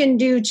that you can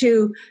do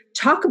to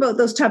talk about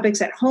those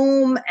topics at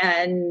home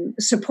and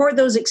support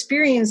those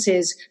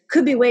experiences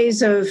could be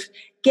ways of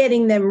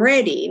getting them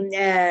ready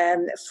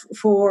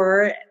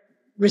for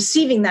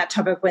receiving that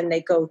topic when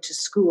they go to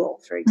school,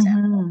 for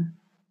example.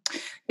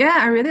 Yeah,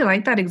 I really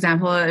like that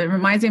example. It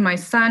reminds me of my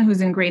son,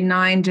 who's in grade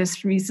 9,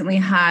 just recently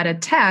had a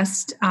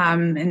test,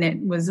 and it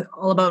was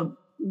all about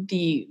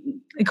the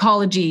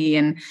ecology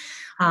and,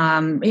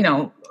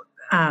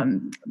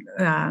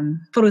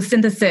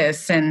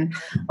 photosynthesis and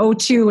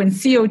O2 and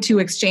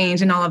CO2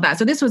 exchange and all of that.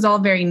 So this was all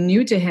very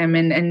new to him.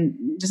 And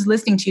just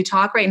listening to you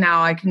talk right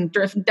now, I can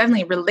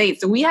definitely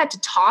relate. So we had to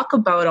talk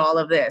about all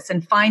of this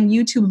and find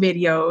YouTube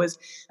videos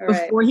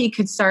before he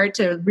could start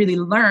to really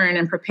learn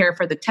and prepare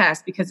for the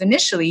test, because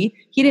initially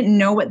he didn't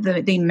know what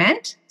they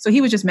meant. So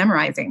he was just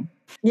memorizing.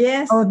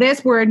 Yes. Oh,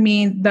 this word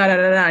means da da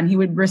da da, and he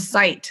would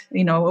recite,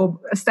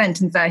 a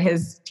sentence that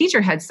his teacher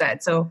had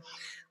said. So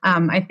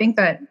I think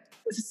that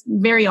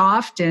very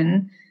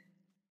often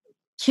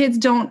kids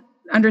don't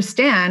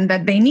understand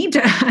that they need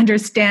to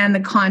understand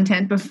the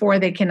content before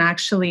they can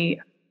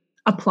actually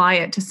apply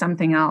it to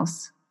something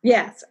else.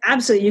 Yes,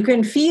 absolutely. You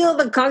can feel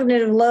the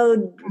cognitive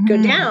load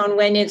go down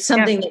when it's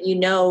something that you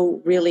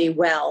know really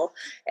well.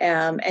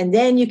 And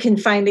then you can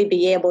finally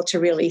be able to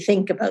really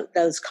think about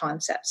those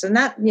concepts. And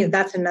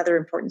that's another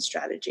important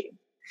strategy.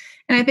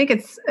 And I think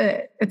it's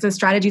a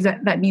strategy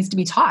that needs to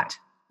be taught.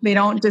 They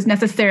don't just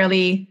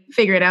necessarily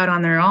figure it out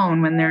on their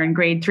own when they're in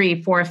grade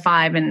 3, 4,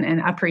 5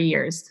 and upper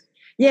years.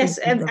 Yes,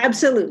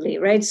 absolutely.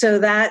 Right. So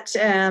that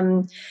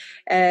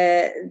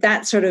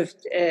sort of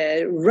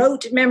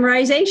rote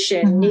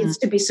memorization needs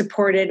to be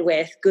supported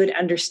with good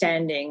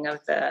understanding of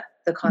the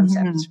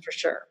concepts for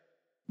sure.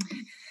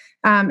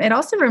 It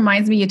also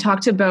reminds me, you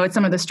talked about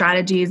some of the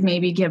strategies,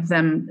 maybe give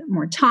them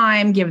more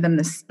time, give them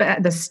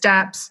the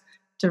steps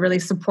to really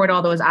support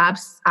all those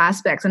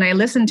aspects. And I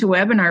listened to a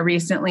webinar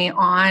recently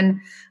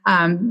on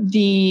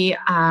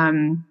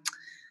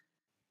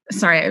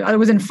sorry, it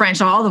was in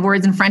French. All the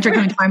words in French are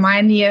coming to my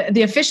mind.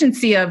 The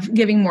efficiency of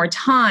giving more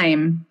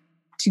time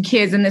to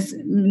kids. In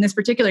this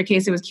particular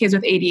case, it was kids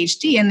with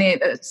ADHD, and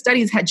the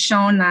studies had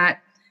shown that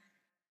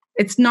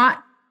it's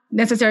not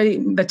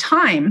necessarily the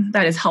time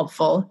that is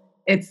helpful.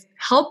 It's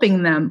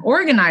helping them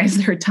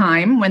organize their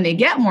time when they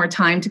get more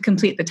time to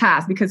complete the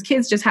task, because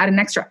kids just had an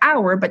extra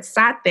hour but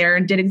sat there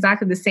and did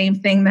exactly the same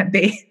thing that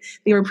they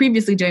were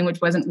previously doing,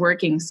 which wasn't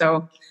working.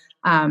 So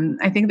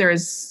I think there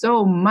is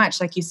so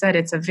much, like you said,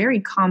 it's a very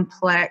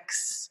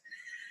complex,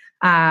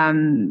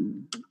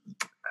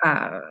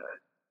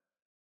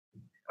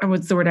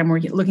 what's the word I'm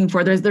looking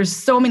for? There's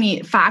so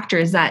many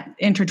factors that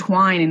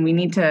intertwine, and we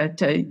need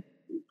to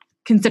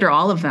consider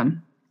all of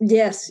them.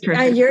 Yes, you're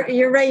right.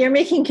 You're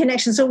making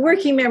connections. So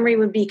working memory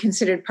would be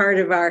considered part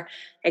of our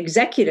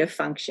executive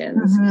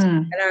functions.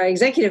 And our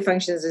executive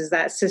functions is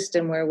that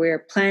system where we're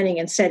planning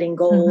and setting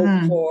goals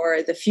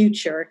for the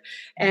future.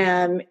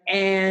 And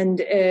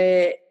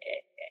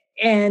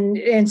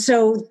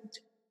so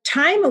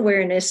time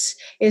awareness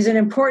is an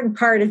important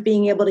part of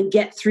being able to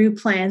get through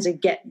plans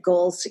and get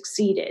goals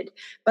succeeded.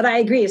 But I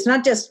agree, it's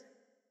not just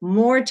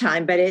more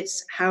time, but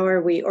it's how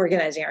are we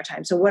organizing our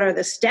time? So what are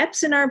the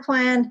steps in our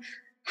plan?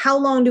 How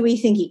long do we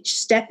think each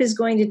step is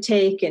going to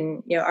take?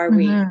 And are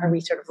we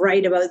sort of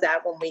right about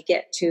that when we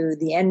get to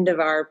the end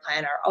of our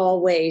plan? Are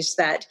all ways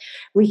that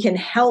we can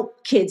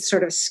help kids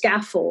sort of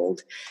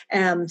scaffold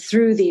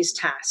through these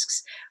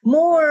tasks?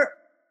 More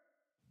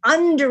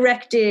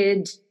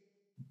undirected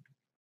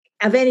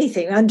of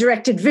anything,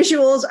 undirected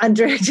visuals,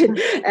 undirected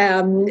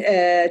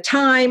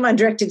time,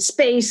 undirected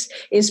space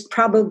is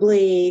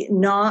probably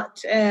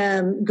not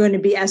going to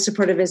be as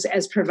supportive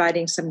as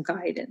providing some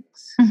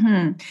guidance.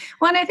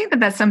 Well, and I think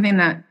that's something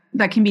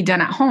that can be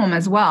done at home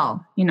as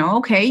well.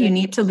 Okay, you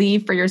need to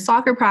leave for your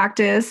soccer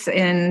practice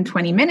in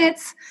 20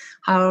 minutes.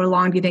 How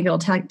long do you think it'll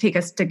take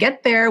us to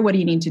get there? What do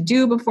you need to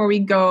do before we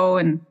go?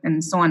 And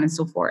so on and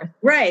so forth.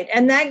 Right.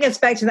 And that gets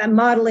back to that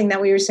modeling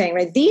that we were saying,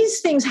 right? These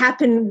things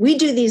happen. We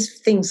do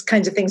these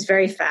kinds of things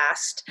very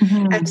fast.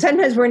 And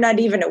sometimes we're not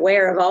even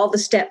aware of all the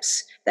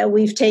steps that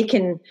we've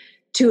taken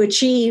to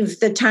achieve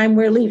the time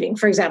we're leaving,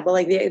 for example,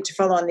 to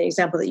follow on the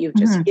example that you've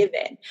just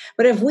given.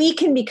 But if we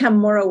can become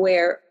more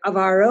aware of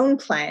our own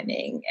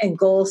planning and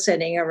goal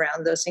setting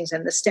around those things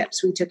and the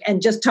steps we took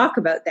and just talk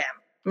about them,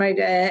 right?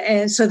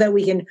 And so that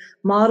we can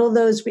model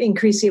those,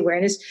 increase the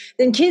awareness,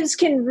 then kids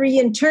can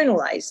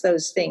re-internalize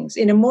those things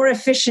in a more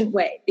efficient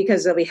way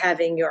because they'll be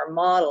having your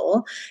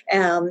model.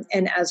 And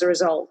as a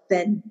result,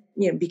 then,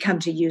 begin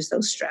to use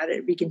those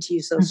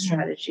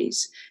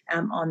strategies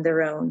on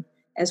their own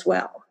as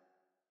well.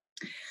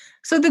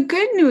 So the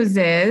good news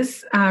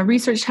is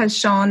research has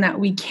shown that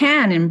we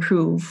can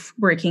improve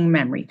working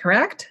memory,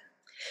 correct?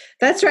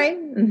 That's right.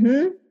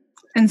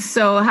 And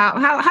so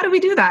how do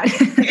we do that?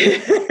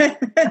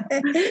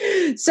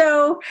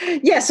 So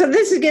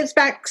this gets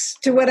back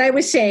to what I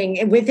was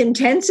saying. With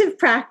intensive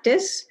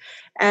practice,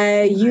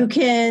 you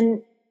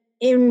can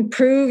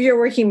improve your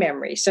working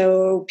memory.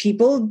 So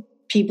people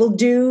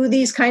do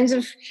these kinds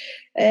of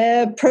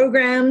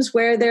programs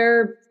where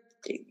they're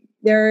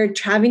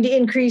having to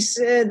increase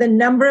the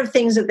number of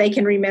things that they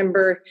can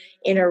remember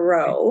in a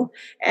row.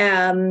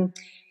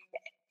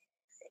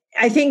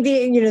 I think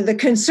the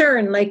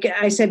concern, like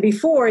I said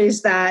before,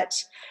 is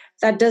that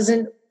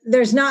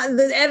there's no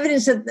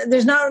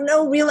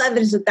real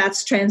evidence that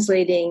that's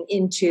translating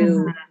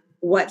into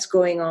what's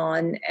going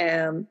on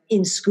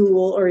in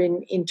school or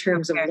in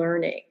terms of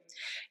learning.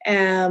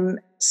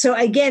 So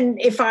again,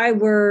 if I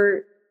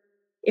were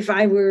if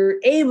I were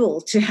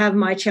able to have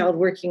my child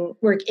work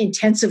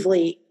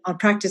intensively on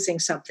practicing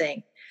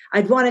something,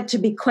 I'd want it to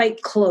be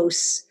quite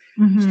close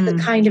to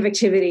the kind of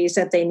activities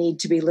that they need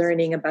to be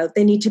learning about.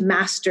 They need to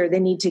master, they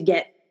need to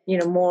get,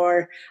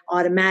 more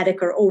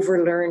automatic or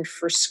overlearned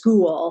for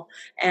school,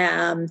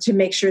 to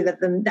make sure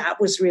that that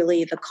was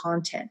really the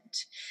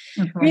content.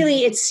 Okay.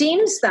 Really, it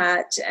seems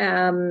that,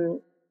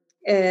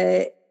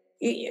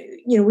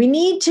 we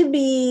need to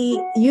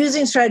be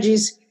using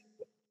strategies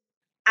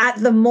at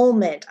the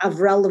moment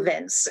of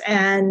relevance.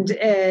 And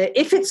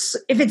if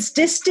it's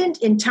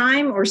distant in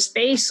time or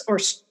space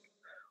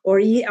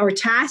or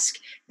task,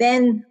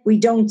 then we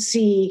don't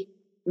see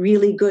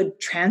really good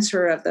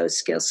transfer of those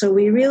skills. So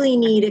we really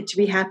need it to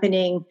be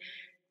happening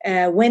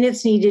when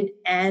it's needed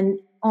and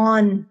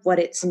on what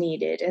it's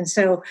needed. And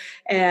so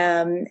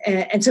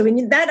we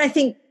need that. I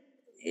think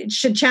it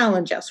should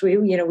challenge us. We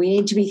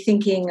need to be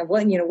thinking of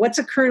what's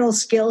a kernel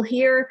skill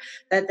here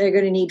that they're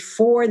going to need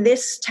for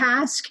this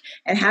task,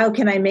 and how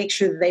can I make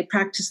sure that they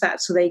practice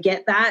that so they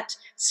get that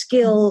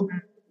skill,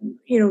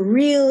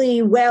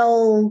 really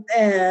well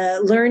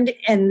learned,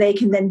 and they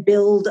can then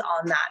build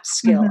on that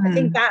skill. I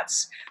think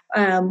that's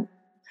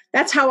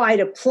how I'd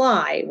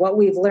apply what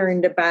we've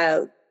learned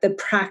about the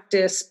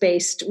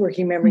practice-based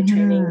working memory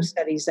training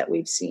studies that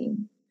we've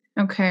seen.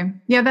 Okay.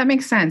 Yeah, that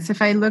makes sense.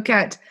 If I look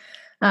at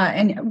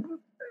any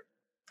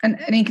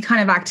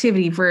kind of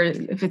activity, for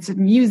if it's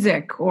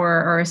music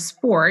or a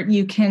sport,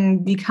 you can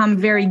become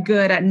very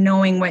good at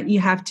knowing what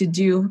you have to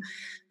do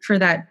for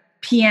that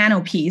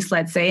piano piece,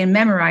 let's say, and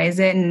memorize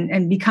it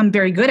and become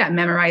very good at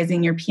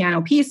memorizing your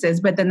piano pieces.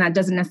 But then that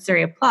doesn't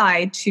necessarily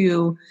apply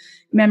to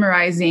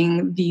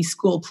memorizing the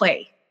school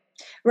play.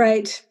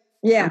 Right.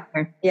 Yeah.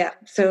 Okay. Yeah.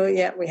 So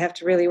we have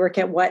to really work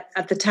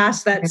at the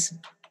task that's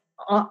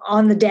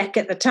on the deck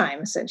at the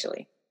time,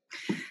 essentially.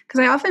 Because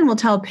I often will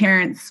tell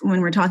parents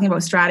when we're talking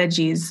about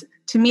strategies,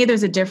 to me,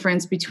 there's a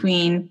difference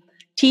between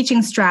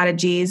teaching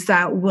strategies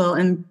that will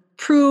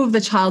improve the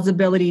child's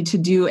ability to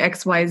do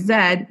X, Y,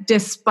 Z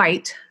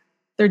despite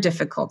their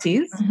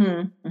difficulties.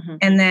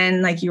 And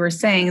then, like you were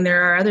saying,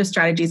 there are other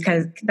strategies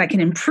that can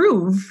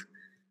improve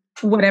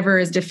whatever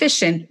is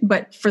deficient,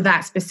 but for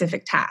that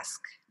specific task.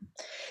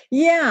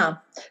 Yeah.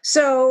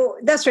 So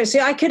that's right. So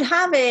I could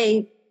have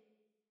my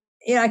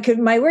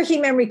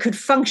working memory could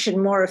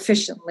function more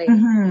efficiently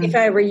if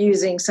I were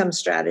using some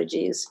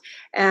strategies.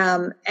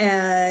 And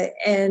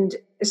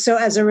so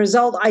as a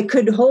result, I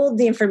could hold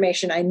the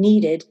information I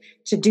needed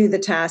to do the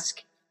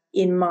task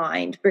in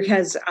mind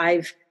because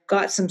I've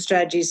got some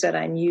strategies that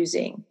I'm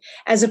using,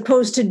 as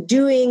opposed to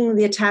doing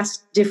the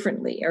task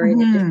differently or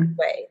in a different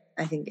way.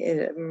 I think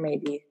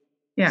maybe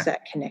there's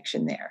that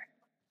connection there.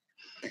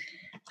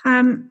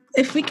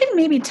 If we can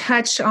maybe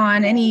touch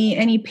on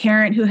any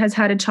parent who has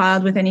had a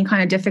child with any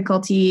kind of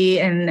difficulty,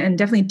 and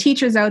definitely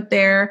teachers out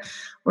there,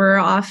 we're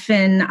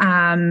often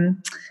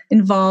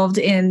involved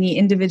in the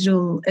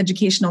individual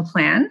educational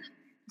plan,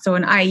 so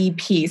an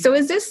IEP. So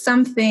is this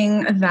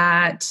something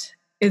that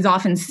is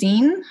often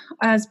seen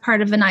as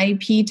part of an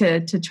IEP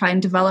to try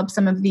and develop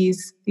some of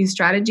these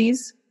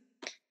strategies?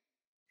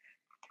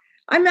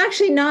 I'm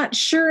actually not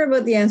sure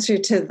about the answer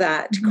to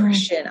that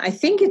question. I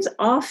think it's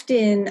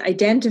often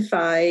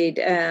identified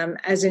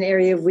as an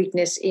area of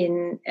weakness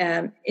in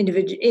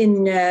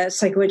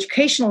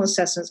psychoeducational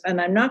assessments, and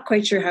I'm not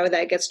quite sure how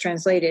that gets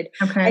translated.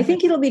 Okay. I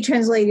think it'll be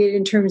translated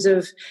in terms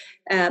of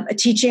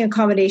teaching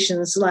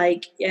accommodations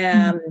like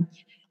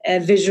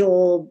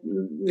visual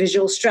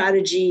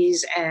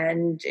strategies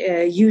and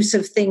use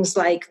of things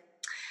like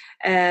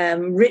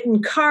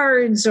written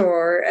cards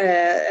or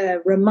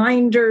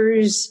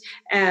reminders.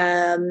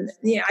 I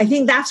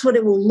think that's what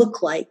it will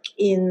look like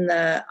in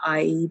the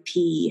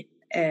IEP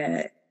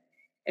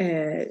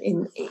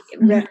in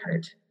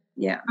record.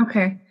 Yeah.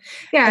 Okay.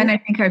 Yeah, and I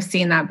think I've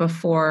seen that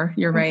before.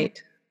 You're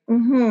right.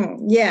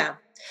 Yeah.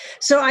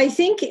 So I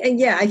think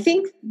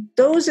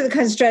those are the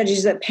kinds of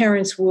strategies that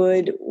parents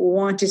would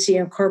want to see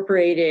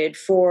incorporated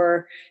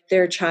for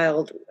their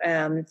child.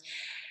 They're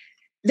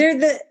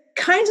the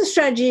kinds of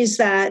strategies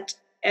that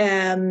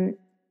I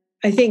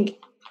think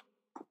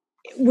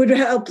would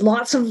help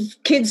lots of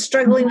kids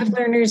struggling with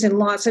learners in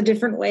lots of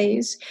different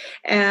ways.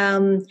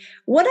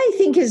 What I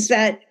think is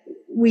that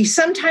we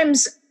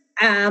sometimes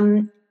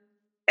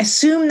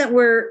assume that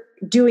we're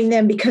doing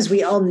them because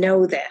we all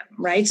know them,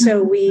 right?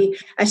 So we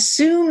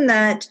assume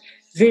that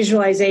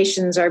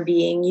visualizations are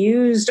being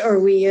used, or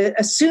we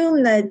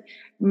assume that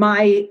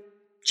my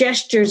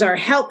gestures are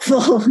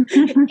helpful,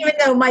 even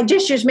though my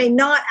gestures may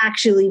not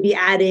actually be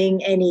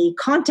adding any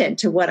content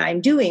to what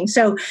I'm doing.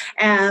 So,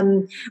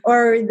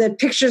 or the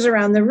pictures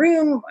around the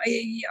room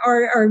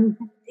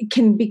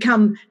can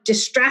become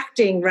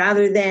distracting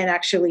rather than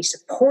actually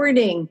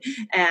supporting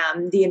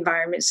the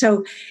environment.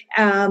 So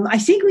I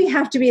think we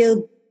have to be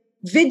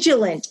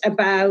vigilant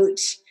about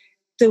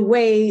the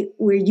way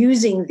we're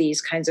using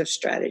these kinds of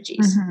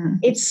strategies.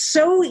 It's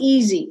so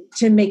easy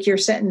to make your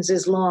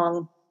sentences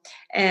long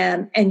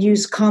and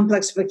use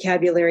complex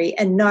vocabulary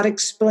and not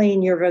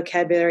explain your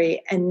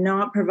vocabulary and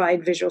not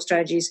provide visual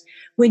strategies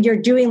when you're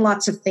doing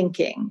lots of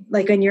thinking,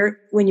 like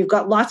when you've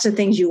got lots of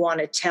things you want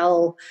to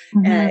tell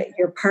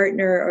your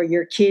partner or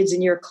your kids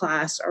in your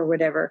class or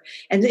whatever.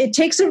 And it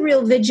takes a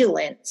real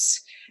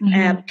vigilance,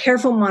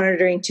 careful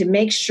monitoring to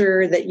make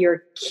sure that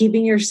you're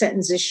keeping your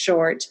sentences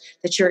short,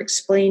 that you're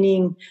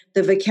explaining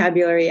the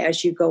vocabulary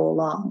as you go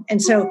along.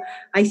 And so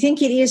I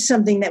think it is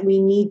something that we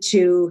need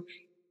to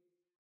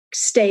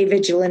stay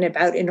vigilant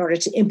about in order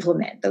to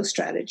implement those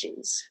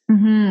strategies.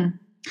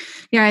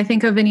 Yeah, I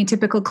think of any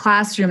typical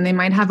classroom, they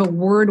might have a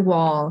word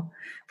wall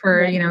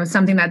for,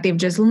 something that they've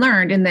just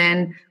learned. And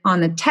then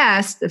on the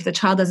test, if the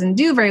child doesn't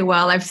do very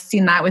well, I've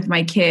seen that with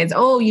my kids.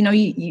 Oh, you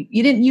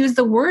didn't use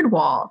the word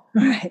wall.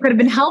 Right. It could have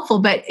been helpful.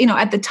 But,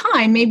 at the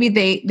time, maybe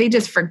they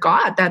just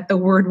forgot that the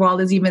word wall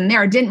is even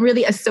there. Didn't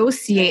really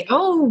associate,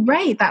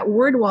 that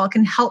word wall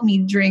can help me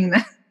during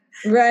the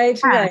Right.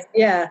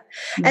 Yeah.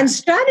 And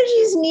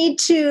strategies need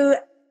to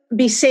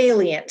be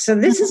salient. So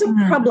this is a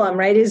problem,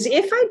 right? Is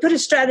if I put a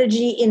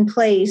strategy in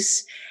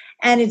place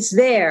and it's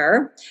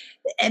there,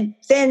 and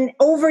then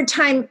over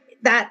time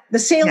that the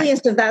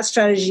salience of that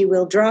strategy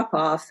will drop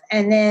off,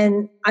 and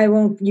then I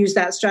won't use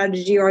that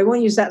strategy, or I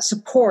won't use that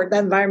support,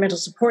 that environmental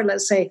support,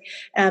 let's say,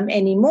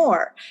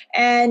 anymore.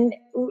 And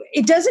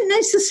it doesn't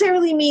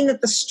necessarily mean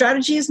that the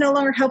strategy is no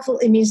longer helpful.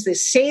 It means the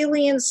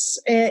salience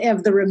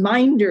of the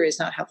reminder is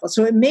not helpful.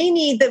 So it may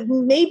be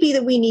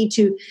that we need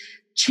to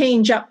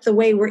change up the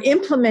way we're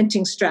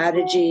implementing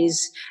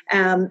strategies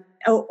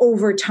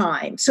over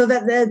time, so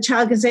that the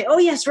child can say, oh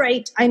yes,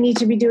 right, I need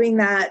to be doing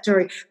that,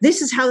 or this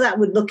is how that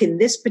would look in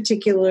this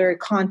particular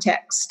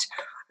context,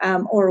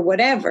 or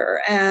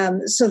whatever,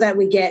 so that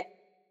we get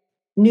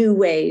new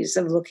ways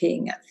of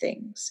looking at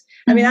things.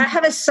 I mean, I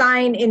have a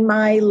sign in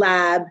my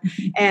lab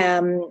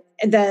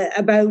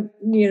about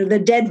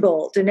the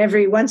deadbolt, and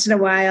every once in a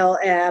while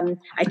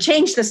I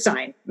change the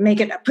sign, put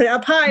it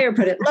up higher,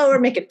 put it lower,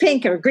 make it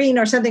pink or green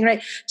or something,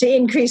 right, to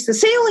increase the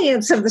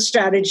salience of the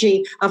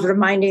strategy of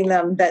reminding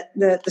them that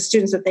the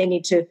students that they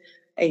need to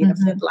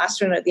for the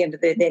last one at the end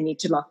of the day, they need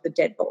to lock the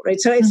deadbolt, right?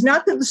 So it's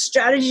not that the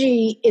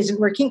strategy isn't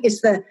working,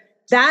 it's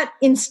that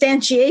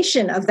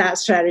instantiation of that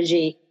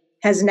strategy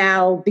has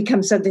now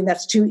become something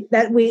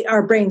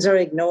our brains are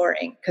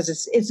ignoring,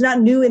 because it's not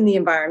new in the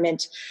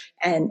environment,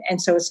 and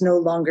so it's no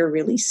longer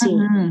really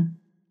seen.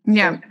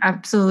 Yeah,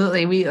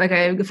 absolutely.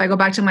 If I go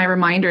back to my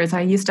reminders,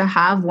 I used to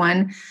have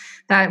one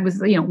that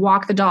was,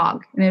 walk the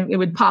dog, and it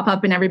would pop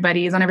up on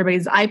everybody's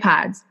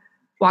iPads.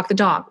 Walk the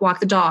dog,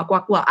 walk the dog,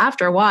 walk. Well,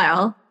 after a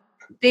while,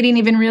 they didn't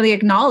even really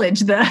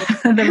acknowledge the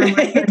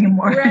reminder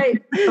anymore.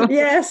 Right.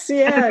 Yes.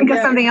 Yeah. Think of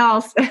something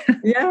else.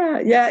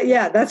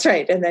 Yeah. That's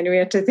right. And then we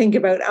have to think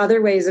about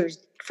other ways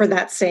for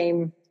that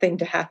same thing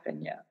to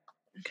happen. Yeah.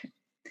 Okay.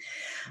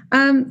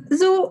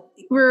 So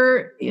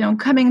we're,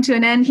 coming to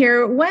an end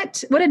here.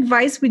 What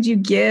advice would you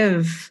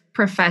give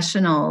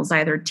professionals,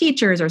 either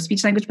teachers or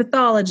speech language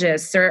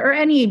pathologists or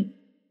any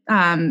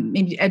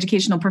maybe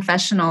educational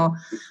professional,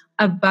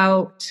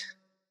 about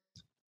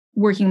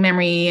working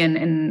memory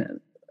and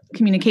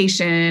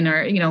communication,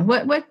 or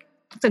what's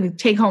a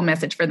take-home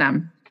message for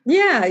them?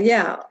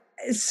 Yeah.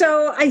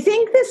 So I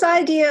think this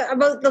idea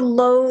about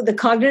the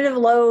cognitive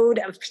load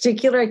of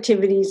particular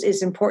activities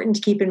is important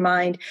to keep in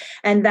mind,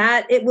 and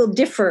that it will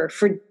differ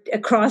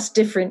across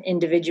different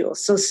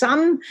individuals. So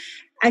some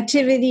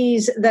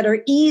activities that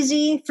are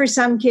easy for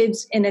some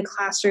kids in a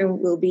classroom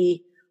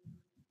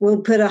will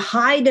put a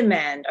high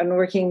demand on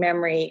working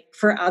memory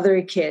for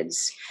other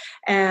kids.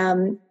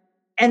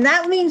 And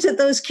that means that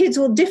those kids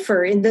will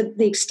differ in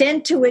the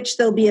extent to which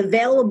they'll be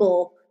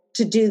available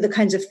to do the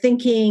kinds of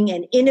thinking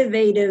and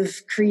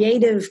innovative,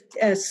 creative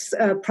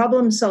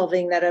problem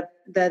solving that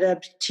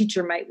a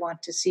teacher might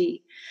want to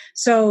see.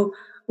 So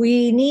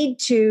we need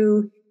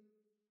to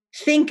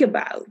think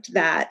about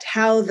that,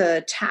 how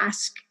the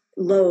task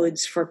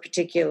loads for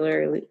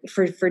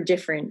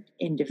different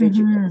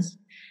individuals.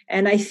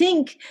 And I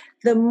think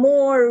the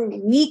more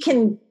we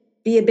can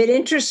be a bit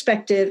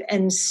introspective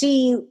and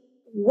see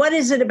what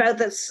is it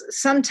about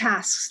some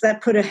tasks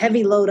that put a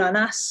heavy load on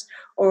us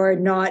or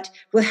not,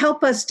 will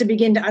help us to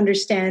begin to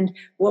understand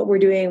what we're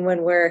doing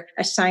when we're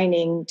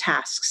assigning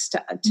tasks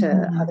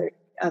to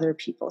other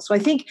people. So I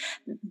think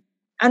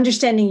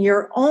understanding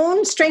your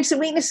own strengths and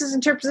weaknesses in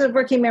terms of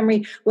working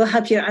memory will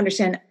help you to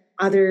understand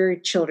other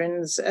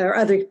children's or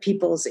other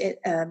people's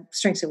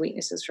strengths and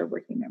weaknesses for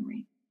working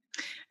memory.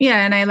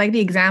 Yeah, and I like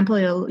the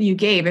example you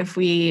gave. If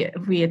we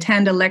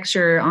attend a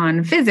lecture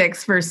on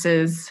physics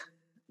versus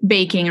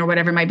baking or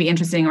whatever might be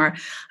interesting, or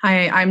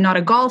I'm not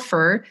a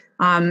golfer,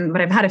 but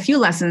I've had a few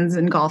lessons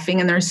in golfing,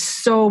 and there's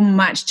so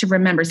much to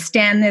remember.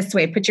 Stand this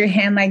way, put your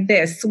hand like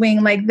this,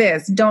 swing like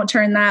this, don't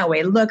turn that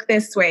way, look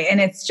this way. And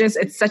it's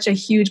such a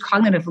huge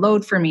cognitive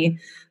load for me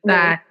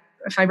that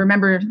if I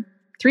remember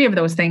 3 of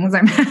those things,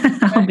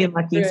 I'll be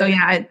lucky. Right. So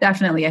yeah,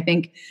 definitely. I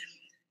think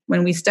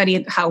when we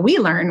study how we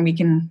learn, we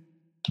can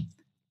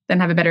then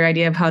have a better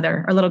idea of how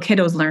our little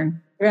kiddos learn.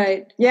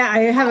 Right. Yeah, I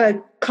have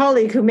a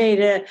colleague who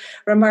made a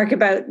remark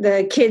about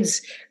the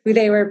kids who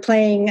they were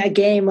playing a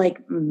game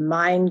like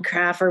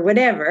Minecraft or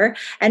whatever.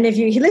 And if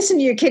you listen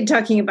to your kid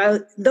talking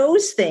about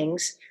those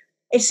things,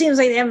 it seems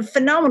like they have a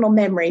phenomenal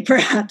memory,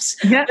 perhaps.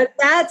 Yeah. But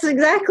that's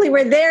exactly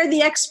where they're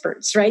the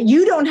experts, right?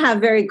 You don't have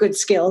very good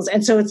skills.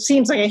 And so it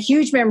seems like a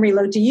huge memory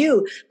load to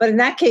you. But in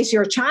that case,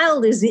 your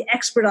child is the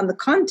expert on the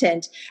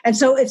content. And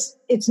so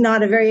it's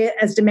not a very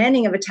as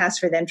demanding of a task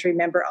for them to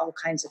remember all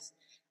kinds of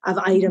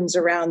items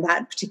around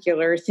that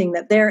particular thing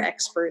that they're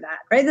expert at,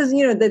 right? There's,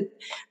 the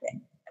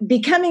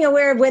becoming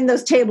aware of when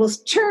those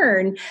tables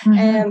turn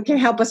can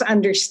help us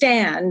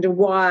understand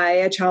why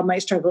a child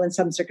might struggle in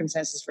some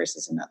circumstances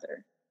versus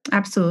another.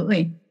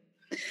 Absolutely.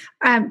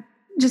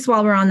 Just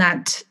while we're on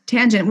that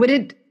tangent,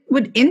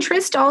 would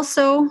interest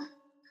also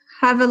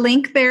have a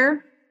link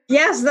there?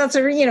 Yes, that's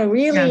a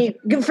really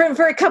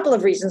for a couple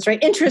of reasons,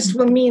 right? Interest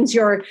means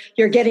you're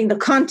getting the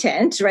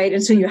content, right,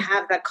 and so you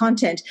have that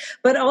content,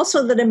 but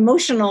also that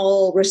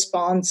emotional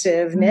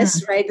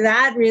responsiveness, right?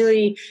 That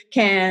really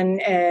can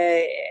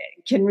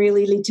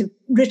really lead to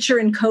richer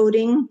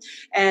encoding,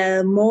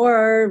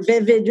 more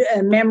vivid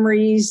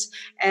memories,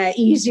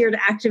 easier to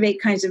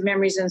activate kinds of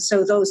memories, and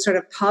so those sort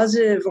of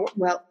positive,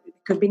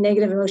 could be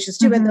negative emotions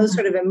too, but those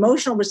sort of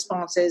emotional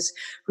responses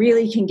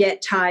really can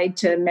get tied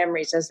to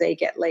memories as they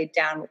get laid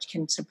down, which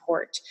can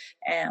support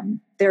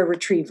their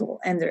retrieval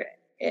and their.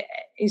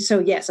 So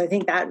yes, I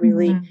think that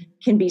really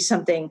can be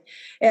something.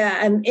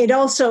 And it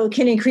also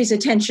can increase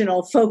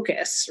attentional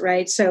focus,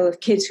 right? So if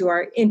kids who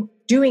are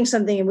doing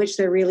something in which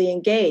they're really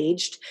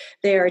engaged,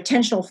 their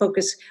attentional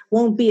focus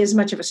won't be as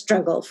much of a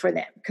struggle for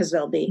them because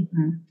they'll be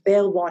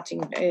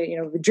wanting,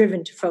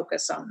 driven to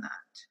focus on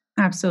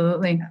that.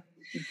 Absolutely. Yeah.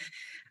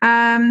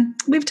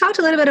 We've talked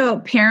a little bit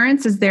about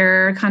parents. Is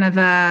there kind of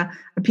a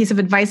piece of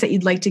advice that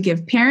you'd like to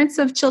give parents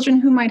of children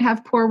who might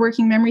have poor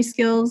working memory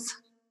skills?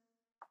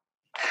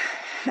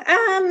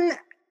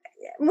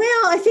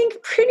 Well, I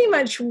think pretty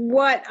much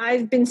what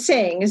I've been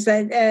saying is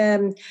that,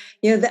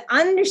 the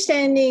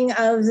understanding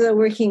of the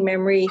working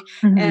memory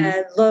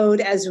load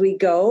as we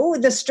go,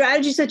 the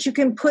strategies that you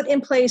can put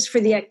in place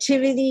for the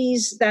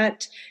activities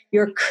that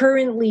you're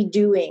currently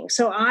doing.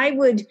 So I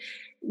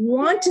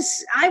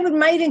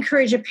might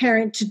encourage a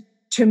parent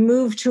to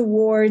move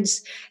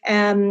towards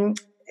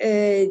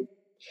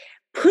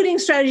putting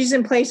strategies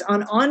in place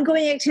on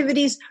ongoing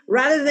activities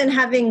rather than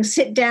having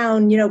sit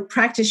down,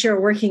 practice your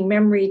working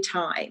memory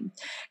time.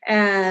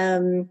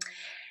 So,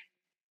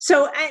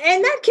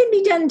 and that can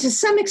be done to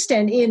some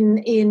extent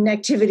in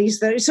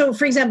activities so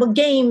for example,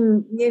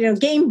 game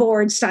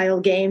board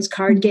style games,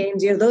 card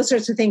games, those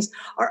sorts of things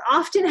are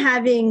often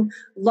having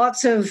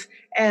lots of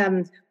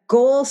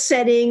goal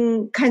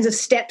setting kinds of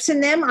steps in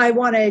them. I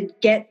want to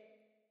get,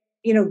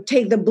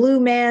 take the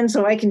blue man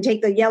so I can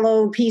take the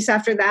yellow piece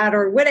after that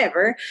or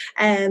whatever.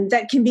 And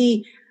that can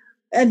be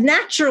a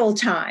natural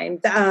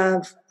time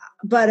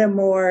but a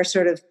more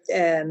sort of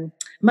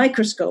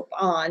microscope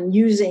on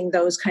using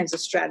those kinds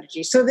of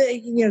strategies. So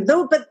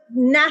that, but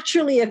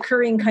naturally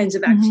occurring kinds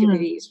of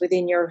activities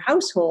within your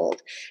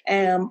household.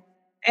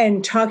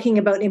 And talking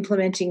about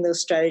implementing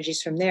those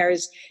strategies from there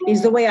is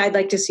the way I'd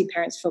like to see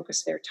parents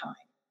focus their time.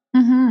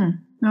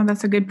 No,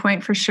 that's a good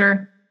point for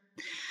sure.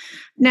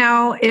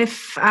 Now,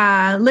 if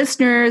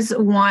listeners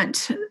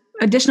want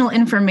additional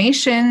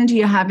information, do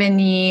you have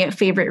any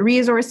favorite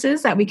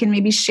resources that we can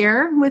maybe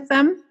share with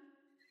them?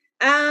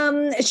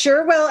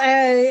 Sure. Well,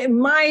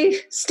 my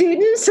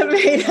students have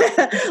made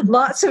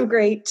lots of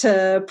great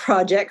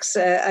projects,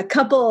 a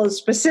couple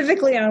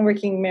specifically on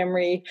working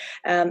memory,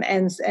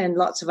 and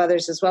lots of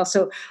others as well.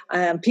 So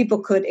people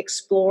could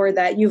explore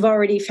that. You've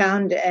already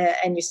found,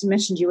 and you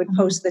mentioned you would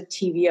post the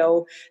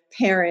TVO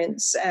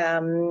parents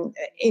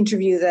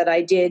interview that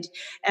I did.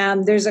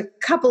 There's a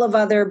couple of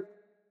other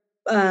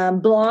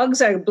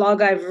blogs, a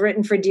blog I've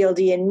written for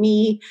DLD and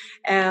me.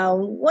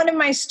 One of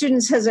my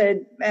students has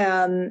a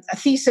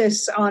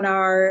thesis on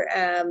our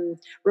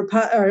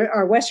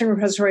Western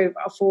repository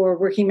for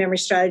working memory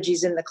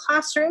strategies in the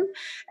classroom.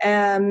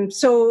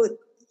 So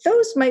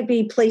those might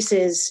be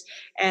places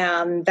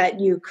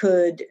that you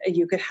could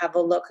have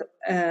a look.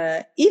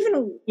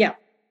 Even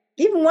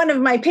one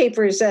of my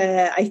papers,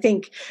 I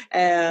think,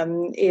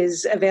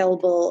 is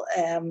available.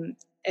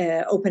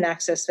 Open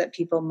access that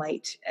people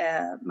might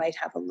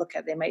have a look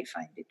at. They might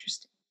find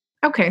interesting.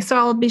 Okay, so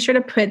I'll be sure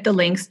to put the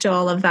links to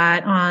all of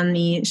that on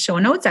the show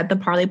notes at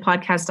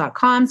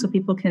theparleypodcast.com so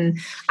people can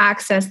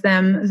access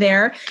them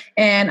there.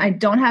 And I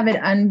don't think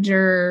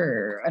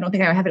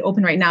I have it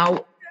open right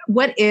now.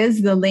 What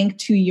is the link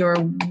to your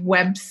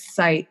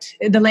website?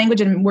 The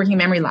Language and Working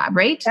Memory Lab,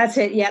 right? That's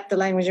it. Yep, the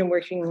Language and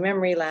Working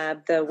Memory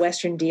Lab, the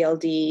Western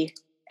DLD,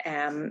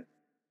 the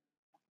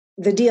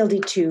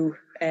DLD2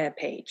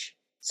 page.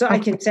 So I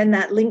can send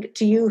that link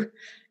to you,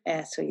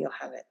 so you'll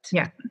have it.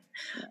 Yeah.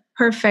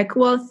 Perfect.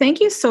 Well, thank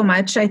you so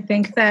much. I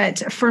think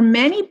that for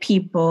many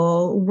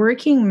people,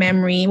 working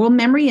memory,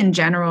 memory in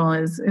general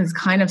is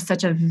kind of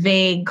such a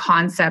vague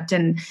concept.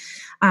 And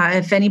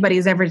if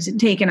anybody's ever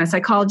taken a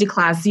psychology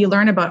class, you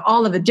learn about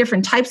all of the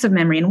different types of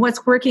memory and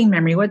what's working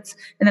memory, and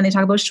then they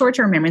talk about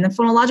short-term memory and then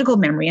phonological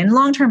memory and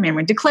long-term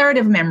memory,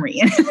 declarative memory.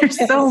 And there's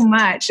so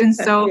much. And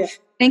so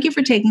thank you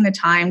for taking the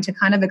time to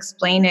kind of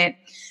explain it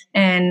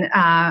and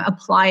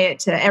apply it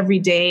to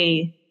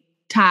everyday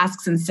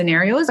tasks and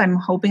scenarios. I'm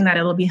hoping that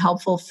it'll be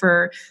helpful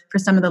for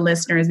some of the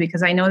listeners,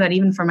 because I know that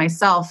even for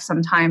myself,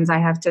 sometimes I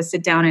have to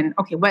sit down and,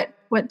 okay, what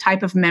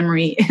type of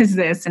memory is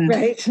this, and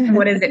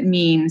what does it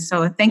mean?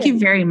 So thank you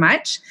very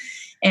much.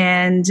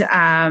 And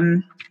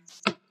I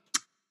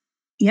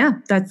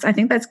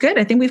think that's good.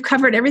 I think we've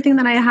covered everything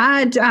that I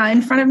had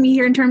in front of me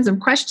here in terms of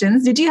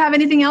questions. Did you have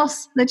anything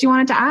else that you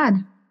wanted to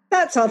add?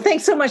 That's all.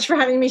 Thanks so much for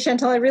having me,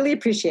 Chantal. I really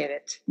appreciate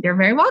it. You're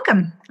very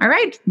welcome. All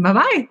right.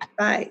 Bye-bye.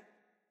 Bye.